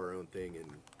need to do our own thing, and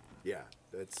yeah,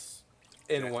 that's.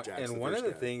 And one of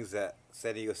the things that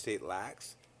San Diego State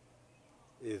lacks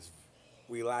is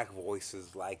we lack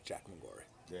voices like Jack McGrory.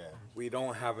 Yeah. We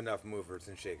don't have enough movers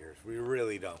and shakers. We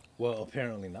really don't. Well,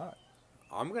 apparently not.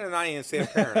 I'm gonna not even say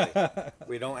apparently.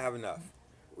 We don't have enough.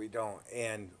 We don't,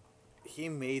 and he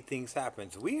made things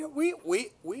happen. So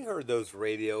we heard those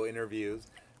radio interviews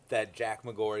that Jack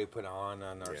McGrory put on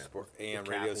our sport AM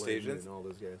radio stations, and all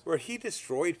those guys, where he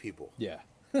destroyed people. Yeah.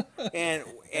 and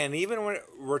even when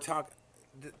we're talking,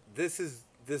 this is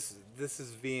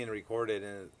being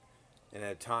recorded in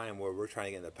a time where we're trying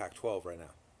to get in the Pac-12 right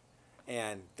now,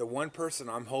 and the one person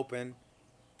I'm hoping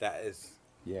that is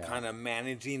kind of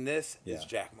managing this is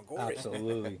Jack McGrory.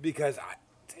 Absolutely. Because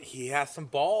he has some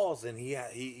balls, and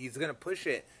he's going to push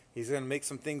it. He's going to make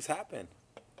some things happen.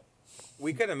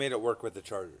 We could have made it work with the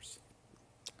Chargers.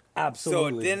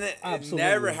 Absolutely. So it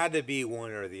never had to be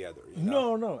one or the other. You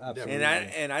know? No, absolutely.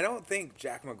 And I don't think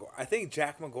Jack McGrory. I think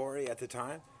Jack McGrory at the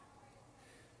time,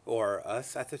 or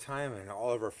us at the time, and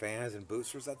all of our fans and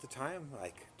boosters at the time,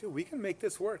 like, dude, we can make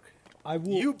this work.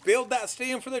 You build that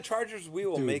stadium for the Chargers, we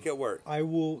will make it work. I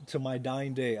will, to my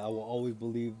dying day, I will always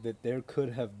believe that there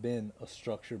could have been a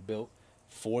structure built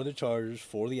for the Chargers,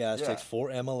 for the Aztecs, for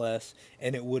MLS,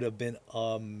 and it would have been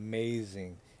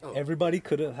amazing. Oh. Everybody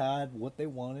could have had what they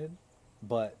wanted,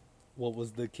 but what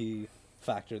was the key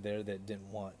factor there that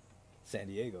didn't want San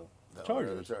Diego? The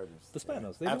Chargers. The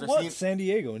Spanos. They didn't want San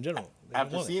Diego in general.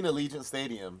 After seeing Allegiant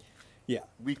Stadium, yeah,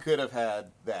 we could have had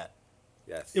that.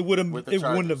 Yes. It wouldn't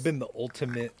have been the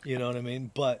ultimate, you know what I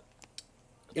mean? But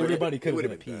everybody could have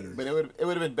been appeased. But it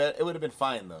would have been better. It would have been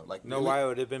fine though. Like, why it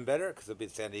would have been better? Because it'd be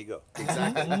San Diego.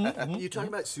 Exactly. You talk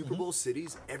about Super Bowl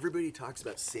cities. Everybody talks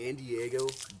about San Diego.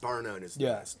 Bar none is the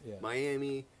best. Yeah.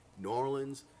 Miami, New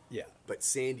Orleans. Yeah. But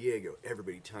San Diego,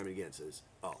 everybody time and again says,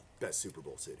 "Oh, best Super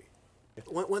Bowl city."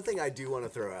 One thing I do want to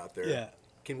throw out there. Yeah.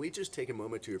 Can we just take a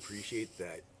moment to appreciate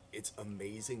that it's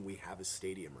amazing we have a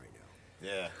stadium right now?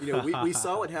 Yeah. You know, we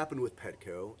saw what happened with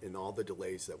Petco and all the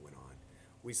delays that went on.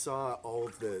 We saw all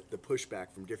of the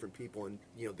pushback from different people, and,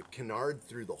 you know, the canard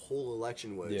through the whole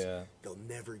election was, they'll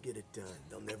never get it done.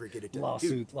 They'll never get it done.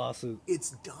 Lawsuit.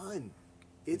 It's done.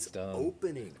 It's done.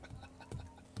 Opening.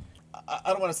 I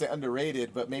don't want to say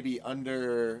underrated, but maybe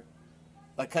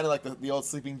kind of like the old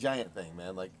sleeping giant thing,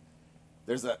 man. Like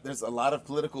there's a lot of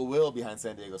political will behind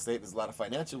San Diego State. There's a lot of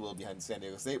financial will behind San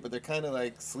Diego State, but they're kind of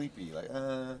like sleepy. Like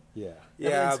yeah.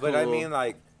 But cool. I mean,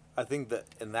 like, I think that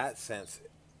in that sense,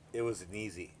 it was an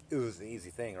easy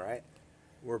thing, right?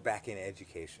 We're back in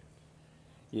education.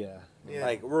 Yeah.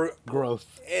 Like we're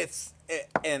growth.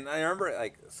 And I remember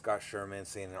like Scott Sherman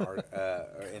saying in our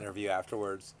interview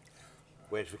afterwards,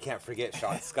 which we can't forget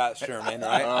Scott Sherman,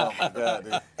 right? Oh my God,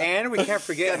 dude. And we can't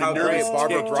forget how great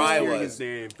Barbara Bry was.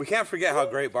 We can't forget how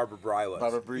great Barbara Bry was.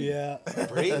 Barbara Bree. Yeah.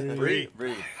 Bree.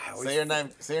 Say her name.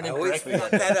 Say her name I always correctly.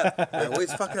 fuck that up. I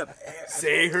always fuck it up.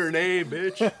 Say her name,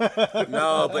 bitch.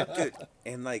 No, but dude,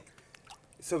 and like,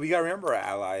 so we gotta remember our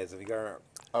allies, and we gotta remember.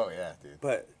 Oh yeah, dude.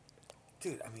 But,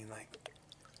 dude, I mean, like,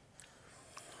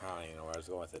 I don't even know where I was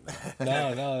going with it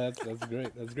now. No, that's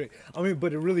great. That's great. I mean,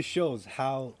 but it really shows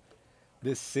how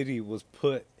this city was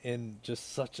put in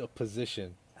just such a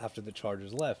position after the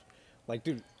Chargers left. Like,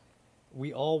 dude,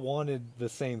 we all wanted the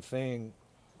same thing,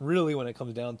 really, when it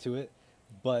comes down to it.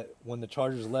 But when the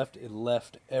Chargers left, it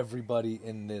left everybody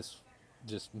in this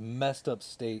just messed up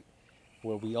state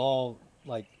where we all,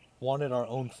 like, wanted our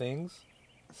own things.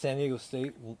 San Diego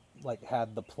State, like,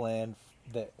 had the plan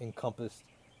that encompassed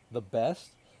the best,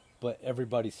 but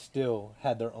everybody still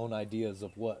had their own ideas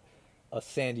of what a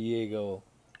San Diego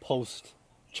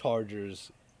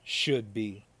post-Chargers should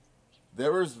be.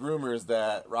 There was rumors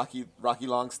that Rocky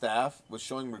Longstaff was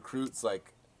showing recruits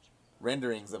like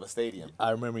renderings of a stadium. I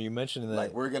remember you mentioning that.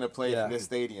 Like, we're gonna play in this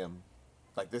stadium.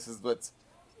 Like, this is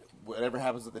whatever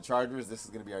happens with the Chargers, this is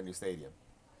gonna be our new stadium.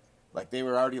 Like, they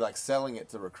were already like selling it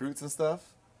to recruits and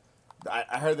stuff.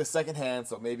 I heard this secondhand,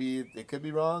 so maybe it could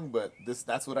be wrong, but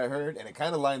that's what I heard, and it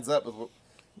kind of lines up with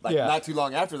like not too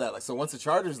long after that. Like, so once the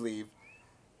Chargers leave,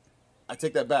 I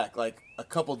take that back. Like, a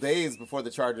couple days before the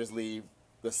Chargers leave,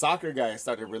 the soccer guys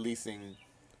started releasing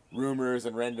rumors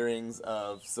and renderings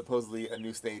of supposedly a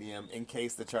new stadium in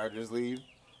case the Chargers leave.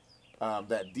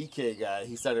 That DK guy,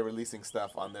 he started releasing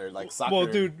stuff on their like soccer. Well,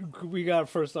 dude,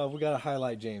 first off, we got to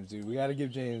highlight James, dude. We got to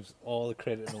give James all the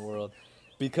credit in the world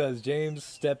because James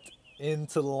stepped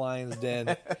into the Lion's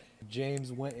Den.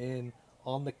 James went in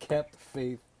on the Kept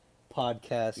Faith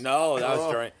podcast. No, that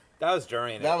was during. That was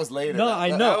during. That was later. No,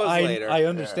 I know. Later. I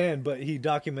understand, but he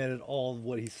documented all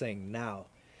what he's saying now.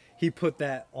 He put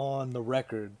that on the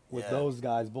record with those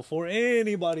guys before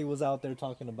anybody was out there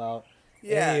talking about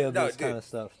any of this kind of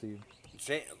stuff, dude.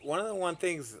 One of the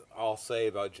things I'll say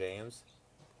about James,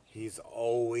 he's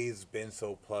always been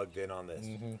so plugged in on this,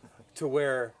 to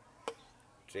where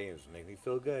James make me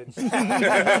feel good.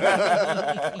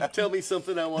 Tell me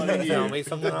something I want to hear. Tell me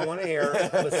something I want to hear.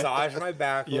 Massage my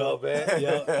back a little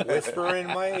bit. Whisper in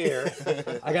my ear.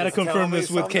 I gotta confirm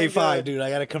this with K5, good. Dude. I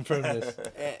gotta confirm this.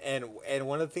 And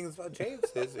one of the things about James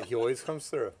is he always comes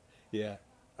through. Yeah.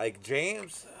 Like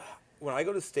James, when I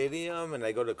go to stadium and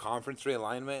I go to conference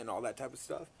realignment and all that type of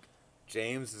stuff,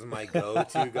 James is my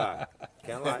go-to guy.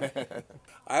 Can't lie.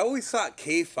 I always thought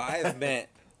K5 meant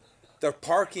the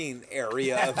parking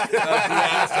area of the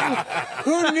Aston.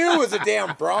 Who knew it was a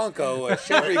damn Bronco, a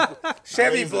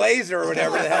Chevy Blazer, or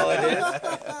whatever the hell it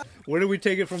is? Where do we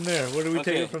take it from there?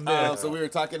 So we were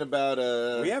talking about.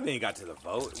 We haven't even got to the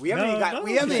vote. We haven't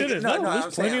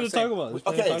there's plenty to talk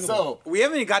about. We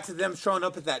haven't even got to them showing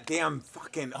up at that damn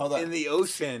fucking in the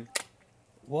ocean.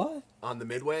 What? On the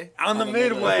Midway? On the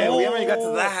Midway. We haven't even got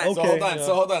to that. Okay,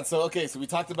 so hold on. So we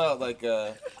talked about like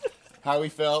how we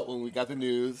felt when we got the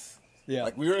news. Yeah.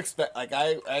 Like we were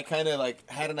I kind of like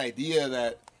had an idea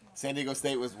that San Diego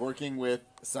State was working with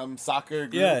some soccer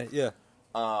group. Yeah.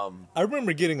 I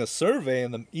remember getting a survey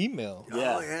in the email.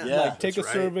 Yeah. Like, take a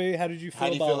survey. How did you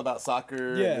feel about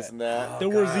soccer? Yeah. And this and that. There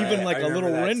was even like a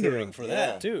little rendering for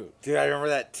that too. Dude, I remember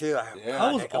that too.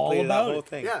 I was all about it.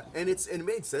 Thing. Yeah, and it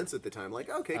made sense at the time. Like,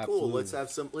 okay, cool. Let's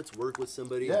work with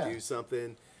somebody and do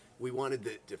something. We wanted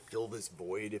to fill this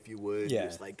void, if you would. Yeah. It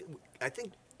was like, I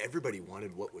think everybody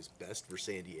wanted what was best for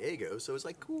San Diego, so it was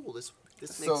like, cool, this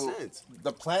makes sense.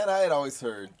 The plan I had always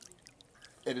heard,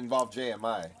 it involved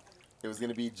JMI. It was going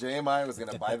to be JMI was going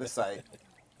to buy the site,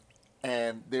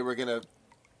 and they were going to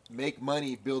make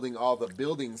money building all the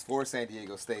buildings for San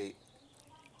Diego State.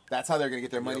 That's how they're going to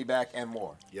get their money back and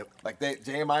more. Yep. Like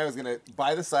JMI was going to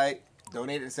buy the site,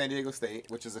 donate it to San Diego State,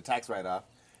 which is a tax write-off,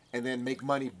 and then make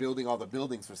money building all the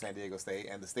buildings for San Diego State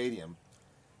and the stadium.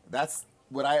 That's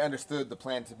what I understood the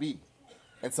plan to be.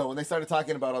 And so when they started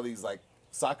talking about all these like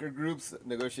soccer groups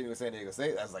negotiating with San Diego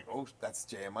State, I was like, oh, that's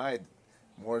JMI.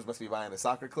 Moores must be buying a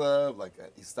soccer club, like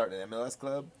he's starting an MLS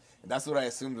club. And that's what I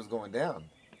assumed was going down.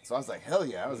 So I was like, hell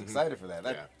yeah, I was excited for that.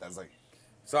 That was like.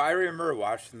 So I remember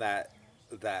watching that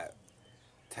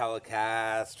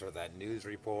telecast or that news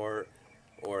report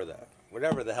or the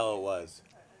whatever the hell it was.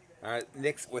 All right,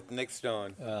 Nick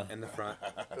Stone in the front.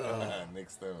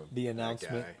 Nick Stone. The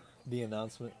announcement. The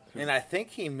announcement. And I think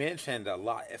he mentioned a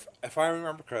lot. If I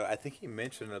remember correctly, I think he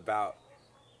mentioned about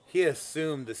he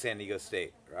assumed the San Diego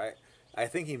State, right? I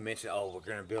think he mentioned, oh, we're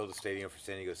going to build a stadium for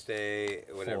San Diego State,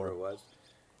 whatever it was.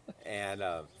 And,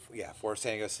 for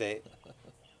San Diego State.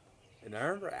 And I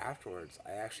remember afterwards,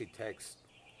 I actually text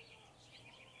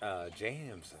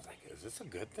James. I was like, is this a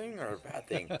good thing or a bad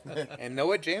thing? And know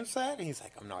what James said? He's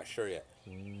like, I'm not sure yet.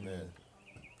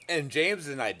 And James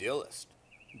is an idealist.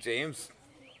 James,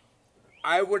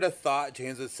 I would have thought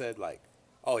James would have said, like,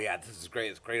 oh, yeah, this is great.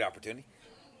 It's a great opportunity.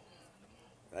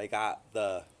 Like, I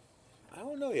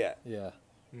don't know yet. Yeah.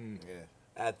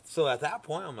 So at that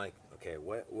point, I'm like, okay,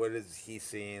 what is he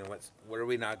seeing? What are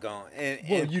we not going?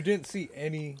 Well, you didn't see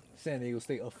any San Diego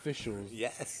State officials.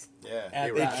 Yes. Yeah.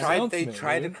 They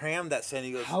tried to cram that San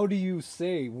Diego. How do you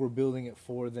say we're building it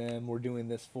for them? We're doing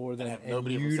this for them,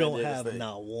 and you don't have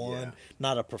not one,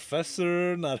 not a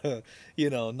professor, not a,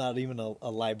 not even a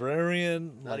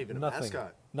librarian, not even nothing. a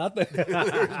mascot. Nothing. There's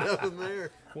nothing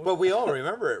there. But we all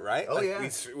remember it, right? Oh, like yeah.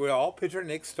 We all picture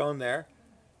Nick Stone there,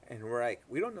 and we're like,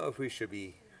 we don't know if we should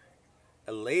be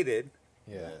elated.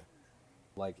 Yeah.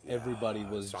 Like everybody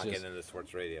was not just getting into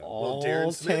sports radio. All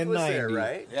Darren Smith was there, 1090,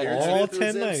 right? Yeah, all Darren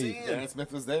Smith was 1090. Darren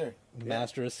Smith was there.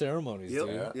 Master of ceremonies, Yep.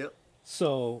 dude. Yep.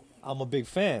 So I'm a big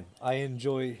fan. I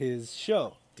enjoy his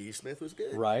show. D. Smith was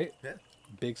good. Right? Yeah.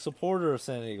 Big supporter of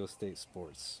San Diego State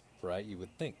sports, right? You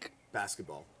would think.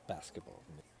 Basketball.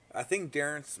 I think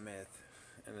Darren Smith,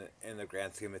 in the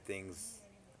grand scheme of things,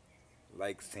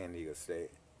 likes San Diego State.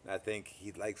 I think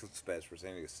he likes what's best for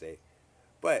San Diego State.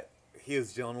 But he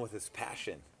was dealing with his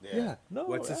passion. Yeah. No.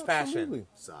 What's his absolutely. passion?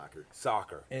 Soccer.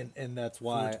 Soccer. And that's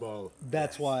why Football.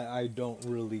 that's why I don't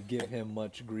really give him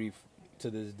much grief to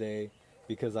this day,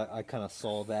 because I kind of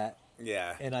saw that.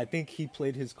 Yeah. And I think he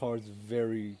played his cards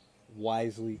very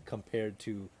wisely compared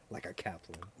to like a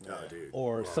Kaplan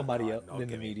or somebody else in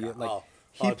the media. Like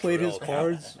he played his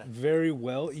cards very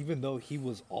well, even though he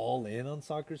was all in on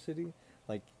SoccerCity.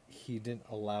 Like he didn't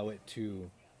allow it to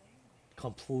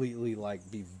completely like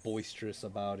be boisterous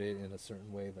about it in a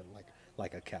certain way that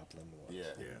like a Kaplan was.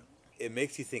 Yeah. It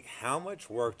makes you think, how much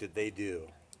work did they do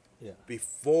Yeah.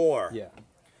 before? Yeah.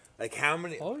 Like how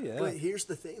many? Oh yeah. But here's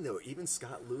the thing, though. Even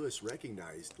Scott Lewis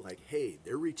recognized, like, hey,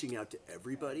 they're reaching out to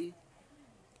everybody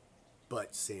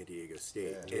but San Diego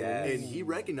State. And he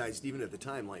recognized even at the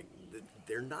time, like,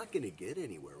 they're not going to get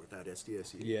anywhere without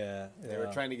SDSU. Yeah. They were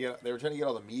trying to get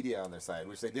all the media on their side,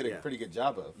 which they did a pretty good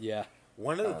job of. Yeah.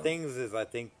 One of the things is I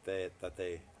think that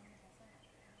they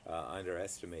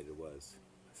underestimated was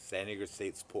San Diego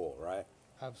State's pull, right?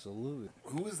 Absolutely.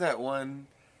 Who was that one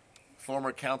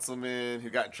former councilman who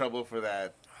got in trouble for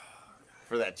that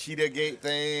Cheetah Gate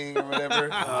thing or whatever?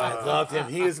 I loved him.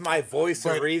 He was my voice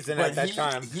of reason at that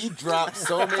time. He dropped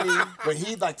so many, but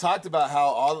he like talked about how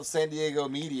all of San Diego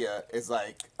media is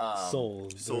like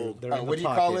sold. They're what do you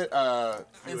call it?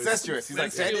 Incestuous. He's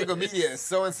like, San Diego media is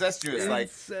so incestuous.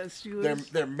 Like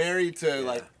they're married to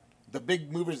like the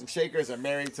big movers and shakers are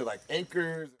married to like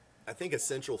anchors. I think a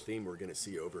central theme we're going to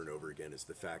see over and over again is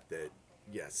the fact that,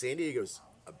 San Diego's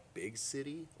a big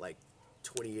city, like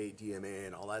 28 DMA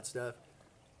and all that stuff.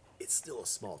 It's still a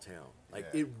small town. Like,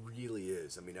 it really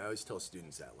is. I mean, I always tell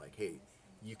students that, like, hey,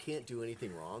 you can't do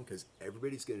anything wrong because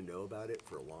everybody's going to know about it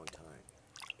for a long time.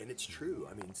 And it's true.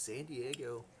 I mean, San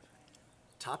Diego,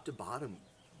 top to bottom,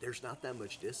 there's not that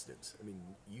much distance. I mean,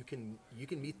 you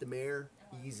can meet the mayor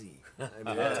easy. I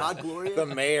mean, Todd Gloria. The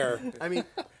mayor. I mean,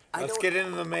 let's get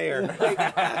into the mayor.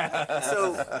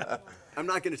 So, I'm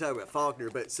not going to talk about Faulkner,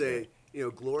 but say,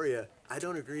 Gloria, I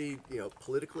don't agree,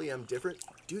 politically I'm different.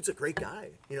 Dude's a great guy.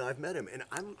 I've met him, and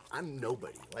I'm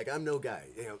nobody. Like, I'm no guy.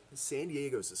 San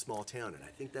Diego's a small town, and I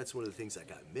think that's one of the things that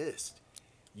got missed.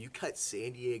 You cut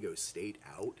San Diego State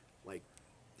out, like,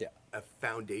 a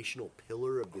foundational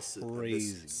pillar of this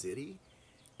city,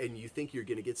 and you think you're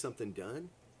going to get something done?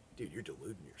 Dude, you're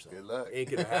deluding yourself. Good luck. Ain't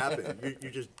going to happen.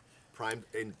 You're just primed,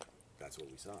 and that's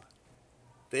what we saw.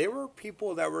 There were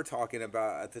people that were talking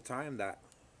about at the time that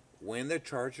when the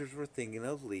Chargers were thinking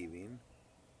of leaving,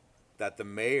 that the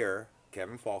mayor,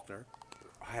 Kevin Faulkner,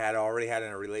 had already had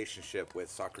a relationship with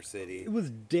SoccerCity. It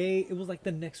was like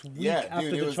the next week after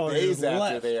it the was Chargers days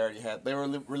left. after they were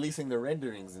releasing the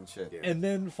renderings and shit. Yeah. And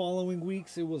then following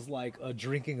weeks, it was like a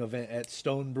drinking event at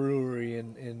Stone Brewery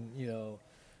in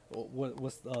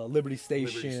what's Liberty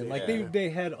Station. Like they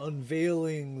had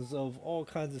unveilings of all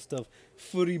kinds of stuff.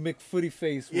 Footy McFooty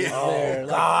Face was there. Oh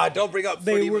God, don't bring up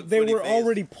they were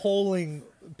already polling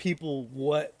people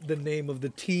what the name of the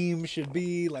team should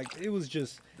be. Like it was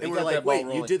just they were like, wait,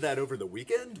 you did that over the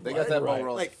weekend? They got that ball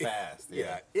rolling fast.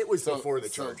 Yeah, it was before the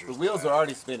Chargers. The wheels are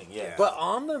already spinning. Yeah, but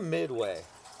on the midway,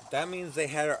 that means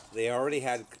they already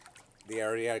had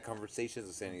conversations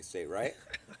with San Diego State, right?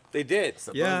 They did.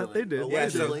 Yeah, they did. Yeah,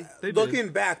 so looking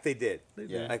did. back, they did.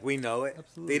 did. Like we know it.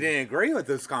 Absolutely. They didn't agree with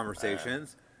those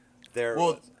conversations.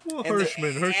 Hirschman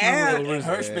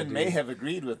may have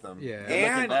agreed with them. Yeah,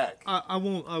 looking back. I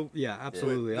won't.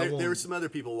 Absolutely. There were some other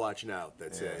people watching out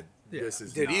that said, "This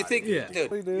is." Dude, not you think?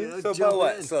 good." Dude. So, but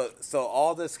what? So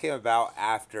all this came about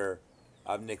after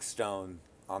Nick Stone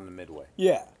on the midway.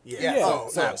 Yeah. Oh,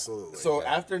 absolutely. So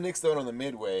after Nick Stone on the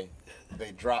midway,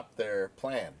 they dropped their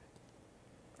plan.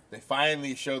 They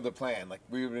finally showed the plan. Like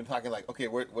we've been talking, like, okay,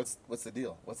 what's the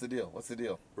deal? What's the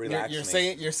deal? You're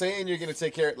saying you're going to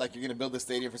take care, like you're going to build the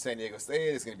stadium for San Diego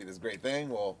State. It's going to be this great thing.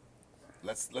 Well,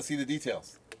 let's see the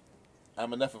details.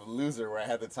 I'm enough of a loser where I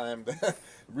had the time to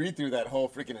read through that whole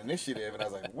freaking initiative, and I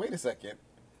was like, wait a second.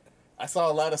 I saw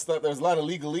a lot of stuff. There was a lot of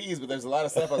legalese, but there's a lot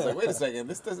of stuff. I was like, wait a second.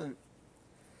 This doesn't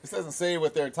say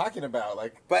what they're talking about.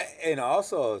 Like, but and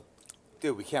also,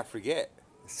 dude, we can't forget,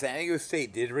 San Diego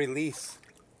State did release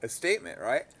a statement,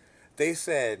 right? They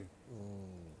said,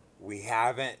 we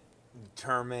haven't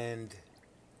determined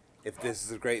if this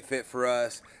is a great fit for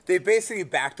us. They basically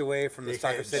backed away from the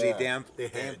SoccerCity damn. They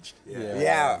hedged.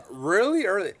 Yeah, really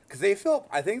early. Because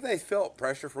I think they felt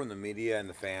pressure from the media and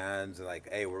the fans, and like,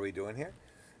 hey, what are we doing here?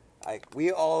 Like,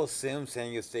 we all assumed San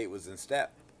Diego State was in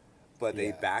step. But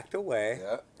they backed away,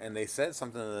 and they said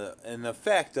something in the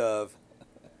effect of,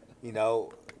 you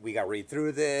know, we got to read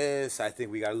through this. I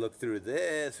think we got to look through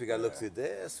this. We got to look through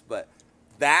this. But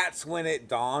that's when it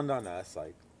dawned on us,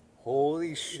 like,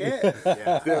 holy shit. Dude,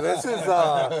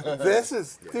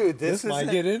 this might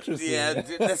get interesting. Yeah,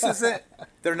 dude, this isn't,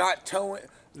 they're not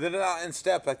in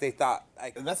step like they thought.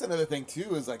 Like, and that's another thing,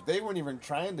 too, is like they weren't even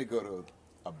trying to go to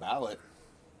a ballot.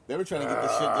 They were trying to get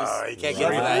this shit just. You can't get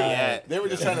to that yet. They were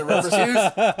just trying to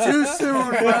represent. Too soon,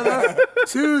 brother.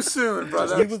 Too soon,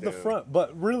 brother. He was the front,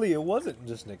 but really, it wasn't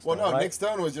just Nick Stone. Well, no, right? Nick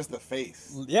Stone was just the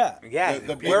face. Yeah.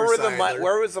 Where was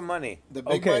the money? The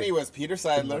big money was Peter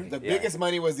Seidler. The biggest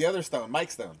money was the other Stone,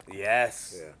 Mike Stone.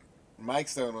 Yes. Yeah. Mike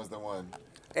Stone was the one.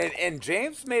 And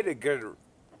James made a good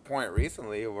point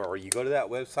recently, where you go to that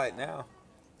website now.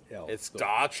 Yeah, it's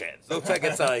dog shit. It looks like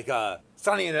it's like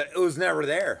Sonny, and it was never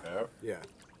there. Yeah.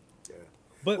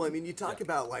 But well, I mean, you talk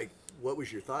about like, what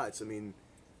was your thoughts? I mean,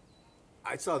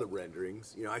 I saw the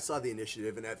renderings. You know, I saw the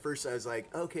initiative, and at first I was like,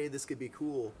 okay, this could be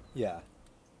cool. Yeah.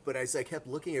 But as I kept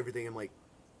looking at everything, I'm like,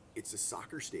 it's a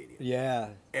soccer stadium. Yeah.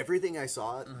 Everything I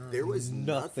saw, there was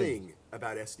nothing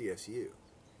about SDSU.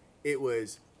 It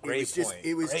was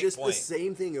just the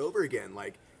same thing over again.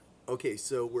 Like, okay,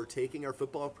 so we're taking our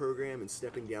football program and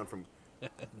stepping down from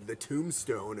the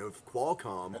tombstone of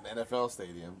Qualcomm, an NFL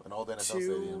stadium, an old NFL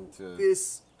stadium, to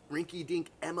this rinky-dink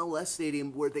MLS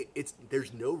stadium where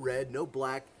there's no red, no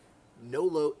black, no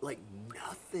low, like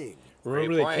nothing.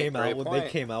 Remember they came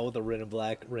out with a red and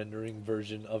black rendering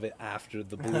version of it after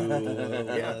the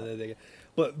blue.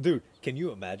 But dude, can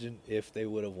you imagine if they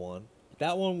would have won?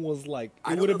 That one was like,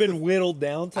 it would have been whittled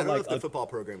down to I don't like know if the football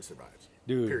program survives.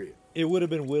 Dude, period. It would have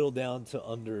been whittled down to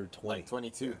under 20. Like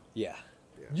 22. Yeah.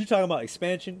 You talking about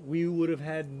expansion? We would have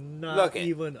had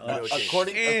even a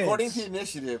according to the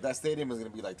initiative, that stadium was going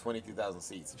to be like 22,000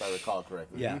 seats, if I recall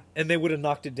correctly. Yeah, and they would have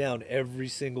knocked it down every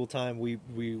single time we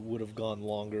would have gone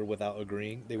longer without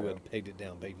agreeing. They would have pegged it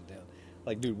down.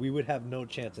 Like, dude, we would have no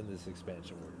chance in this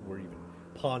expansion. We're even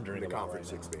pondering the about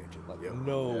conference expansion. Like,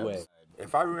 no way.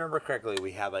 If I remember correctly,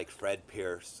 we had like Fred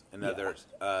Pierce and other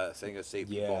San Diego State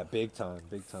people. Yeah, big time.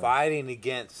 Fighting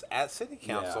against at City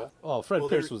Council. Yeah. Oh, Fred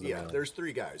Pierce was the man. There's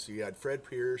three guys. So you had Fred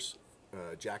Pierce,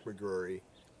 Jack McGrory,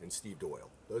 and Steve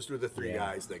Doyle. Those were the three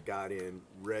guys that got in,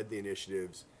 read the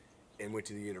initiatives, and went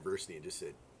to the university and just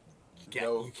said,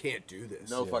 you can't do this.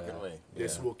 No fucking way.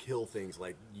 This will kill things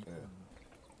like...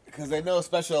 Because they know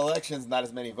special elections, not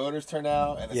as many voters turn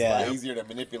out, and it's a lot easier to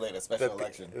manipulate a special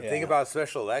election. The thing about a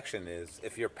special election is,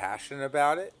 if you're passionate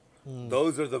about it,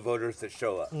 those are the voters that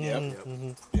show up. Yep.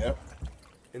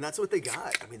 And that's what they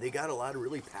got. I mean, they got a lot of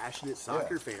really passionate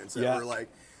soccer fans that were like,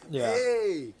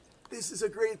 hey, this is a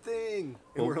great thing.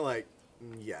 And we're like,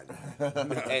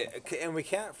 and we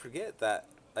can't forget that,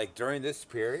 like, during this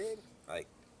period, like,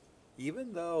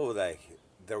 even though, like,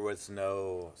 there was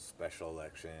no special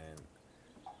election,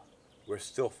 we're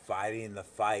still fighting the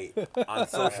fight on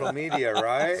social media,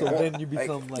 right? So then you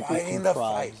become like fighting the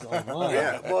fight online.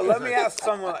 Yeah. Well, let me ask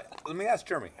someone. Let me ask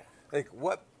Jeremy. Like,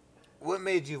 what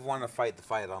made you want to fight the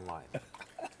fight online?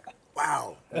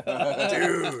 Wow,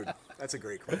 dude, that's a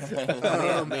great question.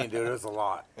 I mean, dude, there's a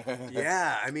lot.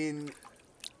 Yeah, I mean,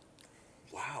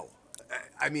 wow.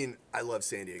 I mean, I love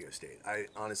San Diego State.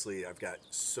 I've got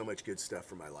so much good stuff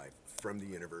from my life from the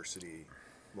university.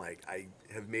 Like, I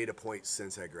have made a point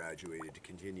since I graduated to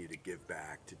continue to give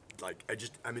back.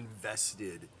 I'm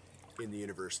invested in the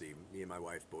university. Me and my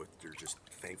wife both are just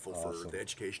thankful for the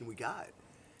education we got.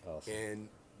 Awesome. And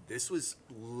this was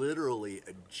literally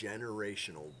a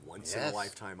generational,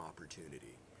 once-in-a-lifetime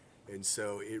opportunity. And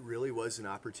so it really was an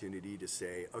opportunity to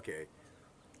say, okay,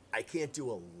 I can't do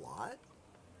a lot,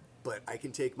 but I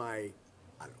can take my,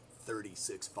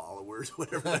 36 followers,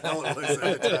 whatever the hell it was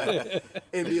at the time,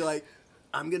 and be like,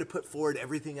 I'm going to put forward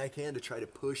everything I can to try to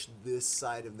push this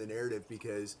side of the narrative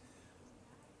because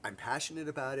I'm passionate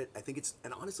about it.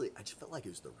 And honestly, I just felt like it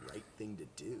was the right thing to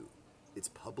do. It's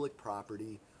public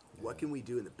property. Yeah. What can we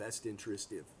do in the best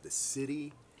interest of the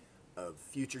city, of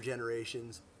future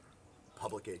generations?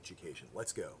 Public education.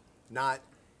 Let's go. Not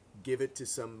give it to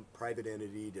some private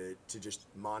entity to just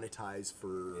monetize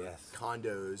for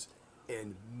condos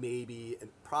and maybe, and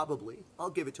probably, I'll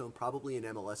give it to them, probably an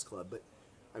MLS club, but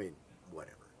I mean,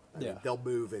 whatever. I mean, they'll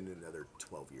move in another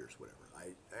 12 years, whatever.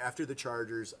 After the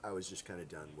Chargers, I was just kind of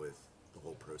done with the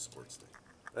whole pro sports thing.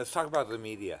 Let's talk about the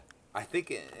media. I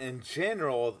think in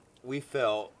general, we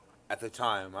felt at the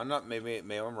time, maybe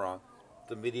I'm wrong,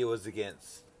 the media was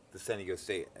against the San Diego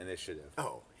State initiative.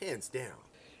 Oh, hands down.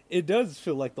 It does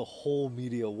feel like the whole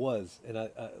media was, and I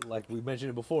like we mentioned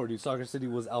it before, dude. SoccerCity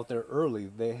was out there early.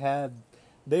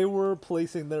 They were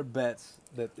placing their bets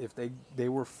that if they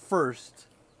were first,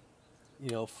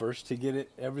 first to get it,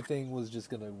 everything was just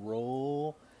gonna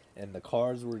roll, and the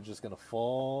cards were just gonna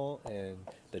fall, and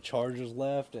the Chargers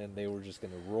left, and they were just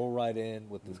gonna roll right in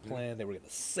with this plan. They were gonna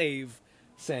save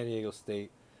San Diego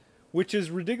State, which is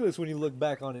ridiculous when you look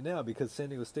back on it now, because San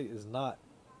Diego State is not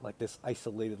like this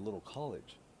isolated little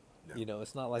college. No.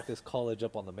 It's not like this college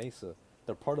up on the Mesa.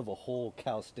 They're part of a whole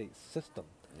Cal State system.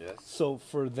 Yes. So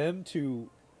for them to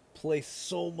place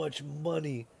so much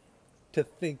money to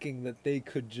thinking that they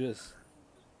could just,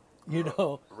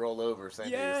 roll over San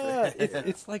Diego State.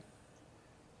 It's like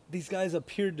these guys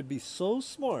appeared to be so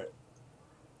smart,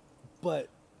 but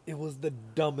it was the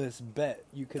dumbest bet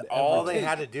you could ever All they take.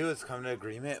 had to do is come to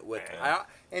agreement with.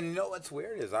 And you know what's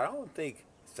weird is I don't think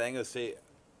San Diego State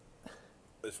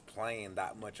was playing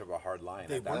that much of a hard line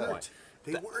at that point.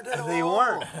 They weren't at all. They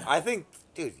weren't. I think,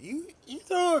 dude, you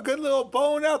throw a good little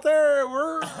bone out there.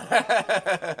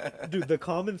 Dude, the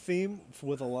common theme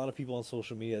with a lot of people on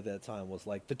social media at that time was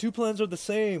like, the two plans are the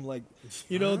same. Like,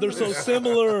 they're so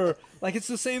similar. Like, it's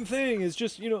the same thing. It's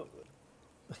just,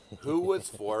 Who was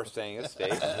for San Diego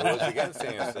State and who was against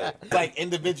San Diego State? Like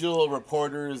individual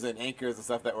reporters and anchors and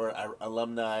stuff that were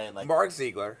alumni and like Mark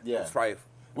Ziegler. Yeah. Was probably.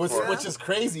 Which is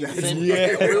crazy.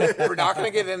 We're not going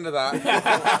to get into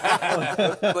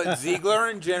that. But Ziegler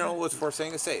in general was for San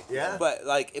Diego State. Yeah. But,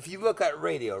 like, if you look at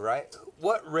radio, right?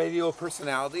 What radio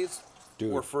personalities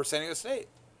were for San Diego State?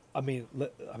 I mean,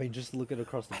 just look at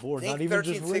across the board. I think not even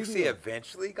just 1360 radio.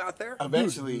 eventually got there.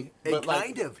 Eventually. But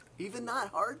kind of. Even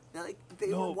not hard. Like, they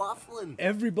were waffling.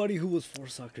 Everybody who was for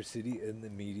SoccerCity in the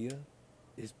media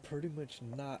is pretty much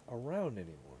not around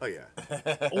anymore. Oh, yeah.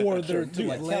 Or they're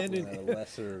like Landon. Landon.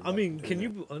 Lesser. I mean, can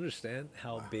you understand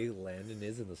how big Landon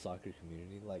is in the soccer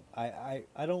community? Like, I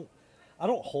don't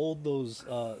hold those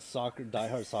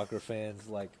diehard soccer fans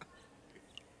like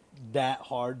that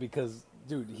hard because,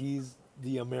 dude, he's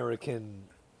the American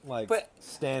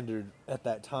standard at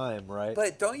that time, right?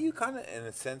 But don't you kind of, in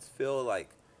a sense, feel like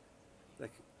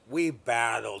we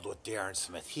battled with Darren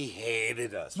Smith. He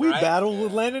hated us. We right? battled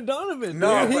with Landon Donovan.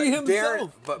 No, he but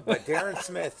himself. But Darren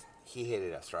Smith, he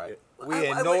hated us, right? We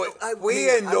I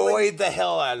annoyed the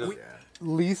hell out of him.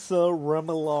 Lisa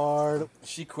Remillard.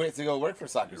 She quit to go work for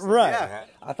SoccerCity. Right. Yeah.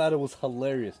 I thought it was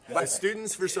hilarious. But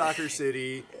students for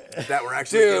SoccerCity that were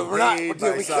actually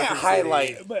we can't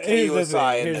highlight But here's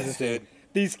the this, thing. dude.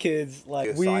 These kids,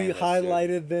 like, we scientist,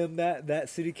 highlighted them that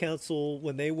city council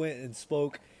when they went and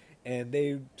spoke, and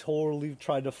they totally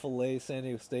tried to fillet San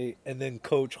Diego State, and then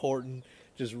Coach Horton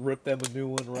just ripped them a new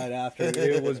one right after.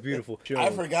 It was beautiful.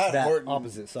 I forgot that Horton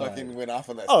opposite side. fucking went off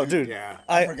on that. Oh, student. dude. Yeah.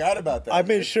 I forgot about that. I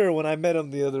made sure when I met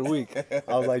him the other week,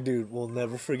 I was like, dude, we'll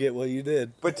never forget what you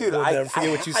did. But, dude, we'll never forget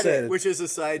what you said. Which is a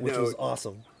side which note. was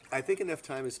awesome. I think enough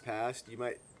time has passed. You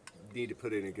might need to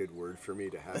put in a good word for me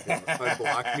to have him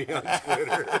unblock me on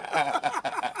Twitter.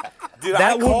 Dude,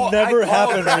 that will never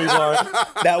happen,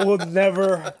 Rebar. That will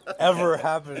never, ever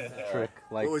happen, Trick.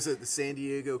 Like, what was it? The San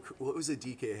Diego, what was it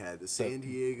DK had? The San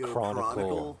Diego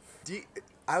Chronicle.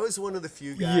 I was one of the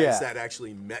few guys that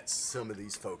actually met some of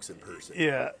these folks in person.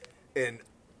 Yeah. And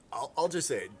I'll just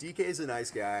say it. DK is a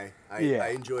nice guy. I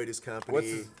enjoyed his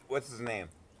company. What's his name?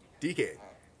 DK.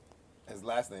 His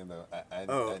last name though.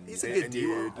 He's a good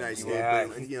dude. Nice dude. Yeah.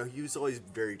 But, you know, he was always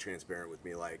very transparent with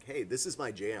me. Like, hey, this is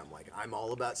my jam. Like, I'm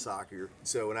all about soccer.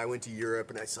 So when I went to Europe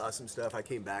and I saw some stuff, I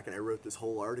came back and I wrote this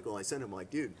whole article. I sent him like,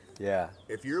 dude,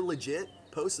 if you're legit,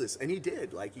 post this. And he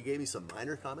did. Like, he gave me some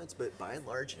minor comments, but by and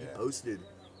large, he posted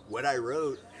what I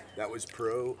wrote that was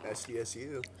pro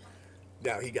SDSU.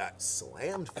 Now he got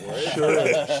slammed for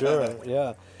it. Sure,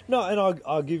 yeah. No, and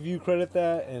I'll give you credit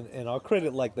that, and I'll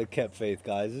credit like the Kept Faith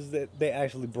guys is that they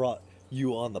actually brought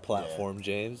you on the platform,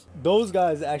 James. Those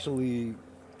guys actually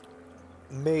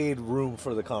made room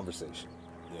for the conversation.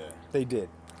 Yeah, they did.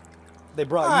 They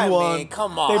brought you on.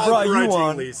 Come on, they brought you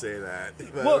on. Say that.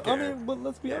 Well, okay. I mean, but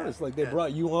let's be honest. Like they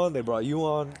brought you on. They brought you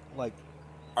on. Like,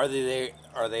 are they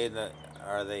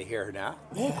here now?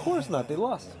 Well, of course not. They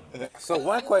lost. So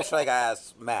one question I got to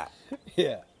ask Matt.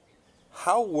 Yeah.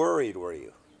 How worried were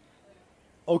you?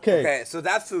 Okay, so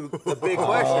that's the big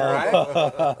question,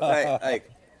 right?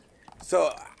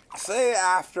 So say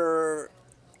after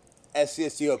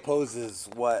SDSU opposes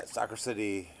what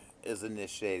SoccerCity is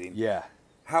initiating. Yeah.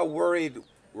 How worried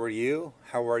were you?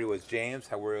 How worried was James?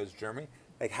 How worried was Jeremy?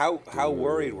 Like how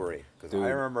worried were you? Because I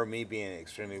remember me being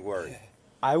extremely worried.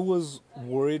 I was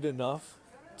worried enough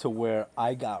to where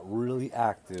I got really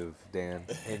active, Dan,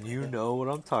 and you know what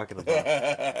I'm talking about.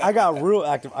 I got real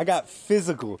active. I got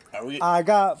physical. I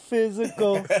got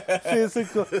physical. Are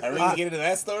we gonna get into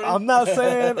that story? I'm not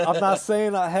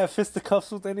saying I had fisticuffs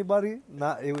with anybody.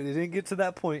 It didn't get to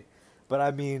that point. But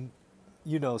I mean,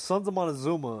 you know, Sons of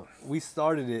Montezuma, we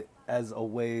started it as a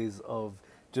ways of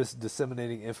just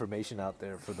disseminating information out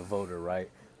there for the voter,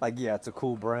 right? Like, yeah, it's a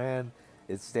cool brand.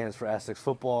 It stands for Aztecs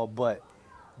football, but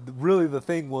really the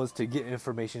thing was to get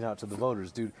information out to the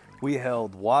voters, dude. We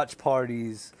held watch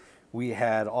parties. We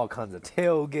had all kinds of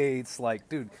tailgates. Like,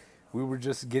 dude, we were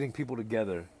just getting people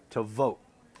together to vote.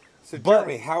 So,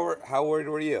 Jeremy, how worried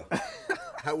were you?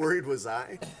 How worried was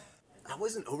I? I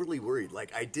wasn't overly worried.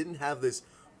 Like, I didn't have this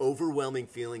overwhelming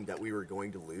feeling that we were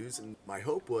going to lose. And my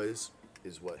hope is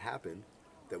what happened,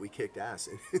 that we kicked ass.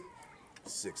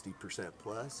 60%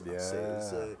 plus. Yeah.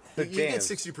 You get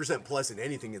 60% plus in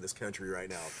anything in this country right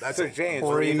now. That's so James,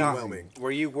 overwhelming.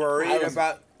 Were you worried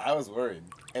about? I was worried,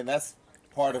 and that's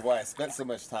part of why I spent so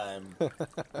much time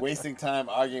wasting time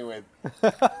arguing with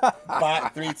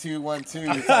bot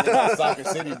 3212 talking about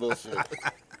SoccerCity bullshit.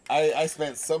 I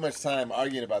spent so much time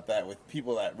arguing about that with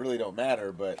people that really don't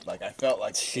matter, but like I felt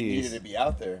like it needed to be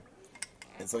out there,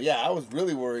 and so yeah, I was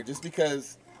really worried just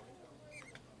because.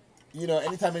 You know,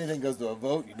 anytime anything goes to a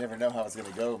vote, you never know how it's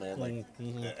going to go, man. Like,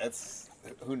 that's,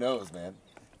 who knows, man.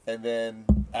 And then,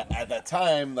 at that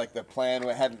time, like, the plan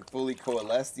hadn't fully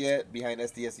coalesced yet behind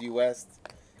SDSU West.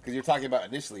 Because you're talking about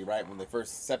initially, right, when they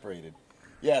first separated.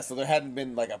 Yeah, so there hadn't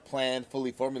been, like, a plan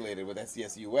fully formulated with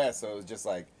SDSU West. So it was just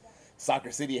like,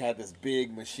 SoccerCity had this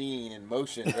big machine in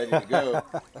motion, ready to go.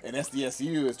 And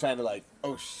SDSU is trying to, like,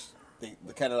 they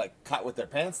kind of, like, caught with their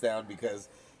pants down because...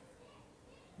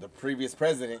 The previous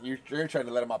president, you're trying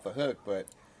to let him off the hook, but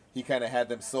he kind of had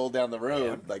them sold down the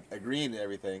road, like agreeing to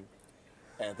everything.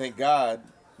 And thank God,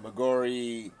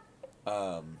 McGorry,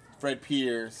 Fred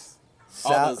Pierce,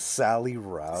 Sally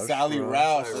Roush.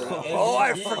 Oh,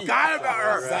 I forgot about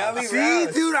her. Sally See,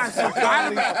 Roush. dude, I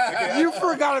forgot about her. You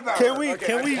forgot about her.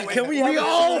 Can we We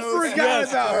all forgot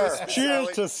about her. Cheers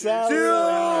to Sally.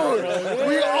 Dude,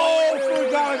 we all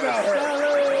forgot about her.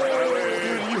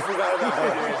 Dude, you forgot about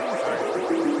her.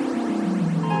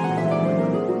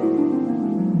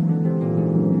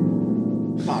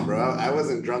 Come on, bro. I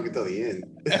wasn't drunk until the end.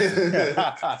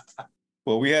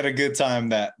 Well, we had a good time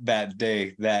that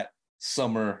day, that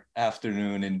summer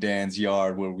afternoon in Dan's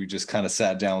yard where we just kind of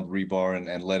sat down with Rebar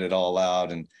and let it all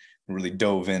out and really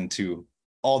dove into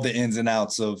all the ins and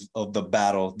outs of the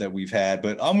battle that we've had.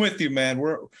 But I'm with you, man.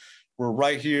 We're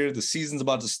right here. The season's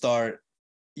about to start.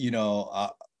 You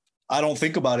know, I don't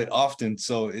think about it often.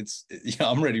 So it's, you know,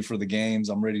 I'm ready for the games.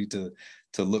 I'm ready to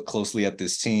look closely at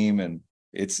this team, and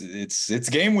it's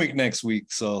game week next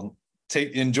week. So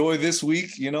enjoy this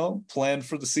week, you know, plan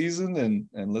for the season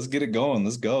and let's get it going.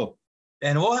 Let's go.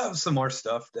 And we'll have some more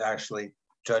stuff to actually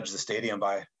judge the stadium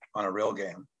by on a real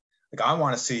game. Like I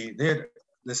want to see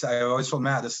this. I always told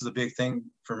Matt, this is a big thing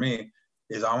for me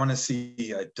is I want to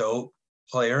see a dope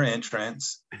player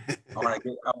entrance.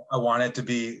 I want it to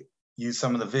be, use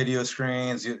some of the video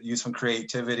screens, use some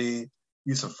creativity,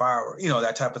 use some fireworks,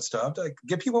 that type of stuff to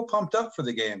get people pumped up for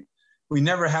the game. We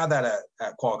never had that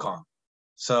at Qualcomm.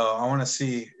 So I want to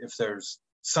see if there's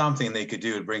something they could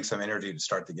do to bring some energy to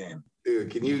start the game. Dude,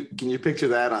 can you picture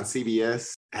that on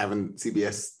CBS, having the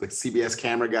CBS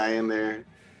camera guy in there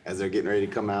as they're getting ready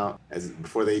to come out,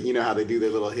 before they, how they do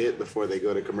their little hit before they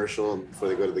go to commercial, before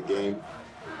they go to the game.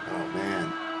 Oh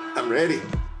man, I'm ready.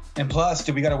 And plus,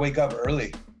 we got to wake up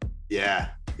early. Yeah.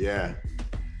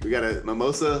 We got a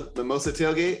mimosa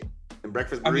tailgate and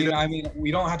breakfast burrito. I mean,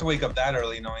 we don't have to wake up that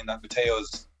early, knowing that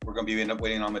we're going to be end up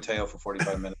waiting on Mateo for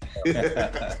 45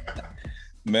 minutes.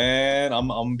 Man, I'm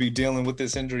gonna be dealing with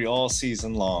this injury all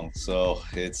season long, so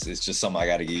it's just something I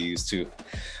got to get used to.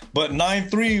 But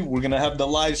 9-3, we're gonna have the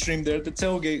live stream there at the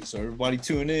tailgate, so everybody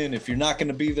tune in. If you're not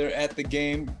gonna be there at the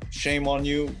game, shame on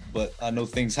you, but I know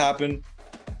things happen.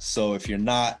 So if you're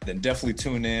not, then definitely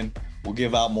tune in. We'll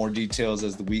give out more details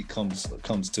as the week comes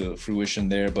to fruition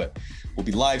there, but we'll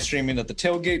be live streaming at the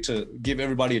tailgate to give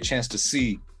everybody a chance to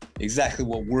see exactly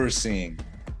what we're seeing.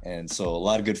 And so a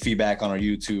lot of good feedback on our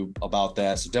YouTube about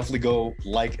that. So definitely go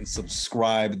like and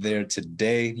subscribe there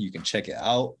today. You can check it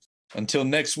out. Until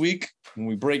next week, when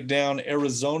we break down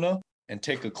Arizona and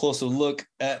take a closer look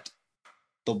at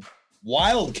the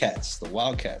Wildcats. I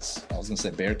was going to say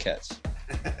Bearcats.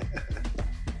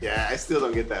 Yeah, I still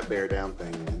don't get that bear down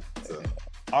thing, man. So.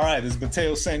 All right, this is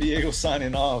Mateo San Diego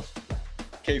signing off.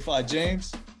 K5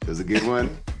 James. It was a good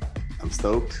one. I'm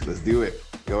stoked. Let's do it.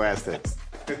 Go Aztecs.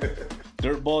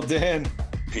 Dirtball Dan.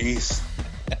 Peace.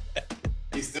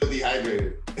 He's still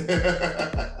dehydrated.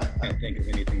 Can't think of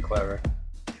anything clever.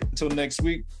 Until next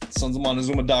week,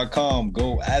 sonsofmontezuma.com.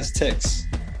 Go Aztecs.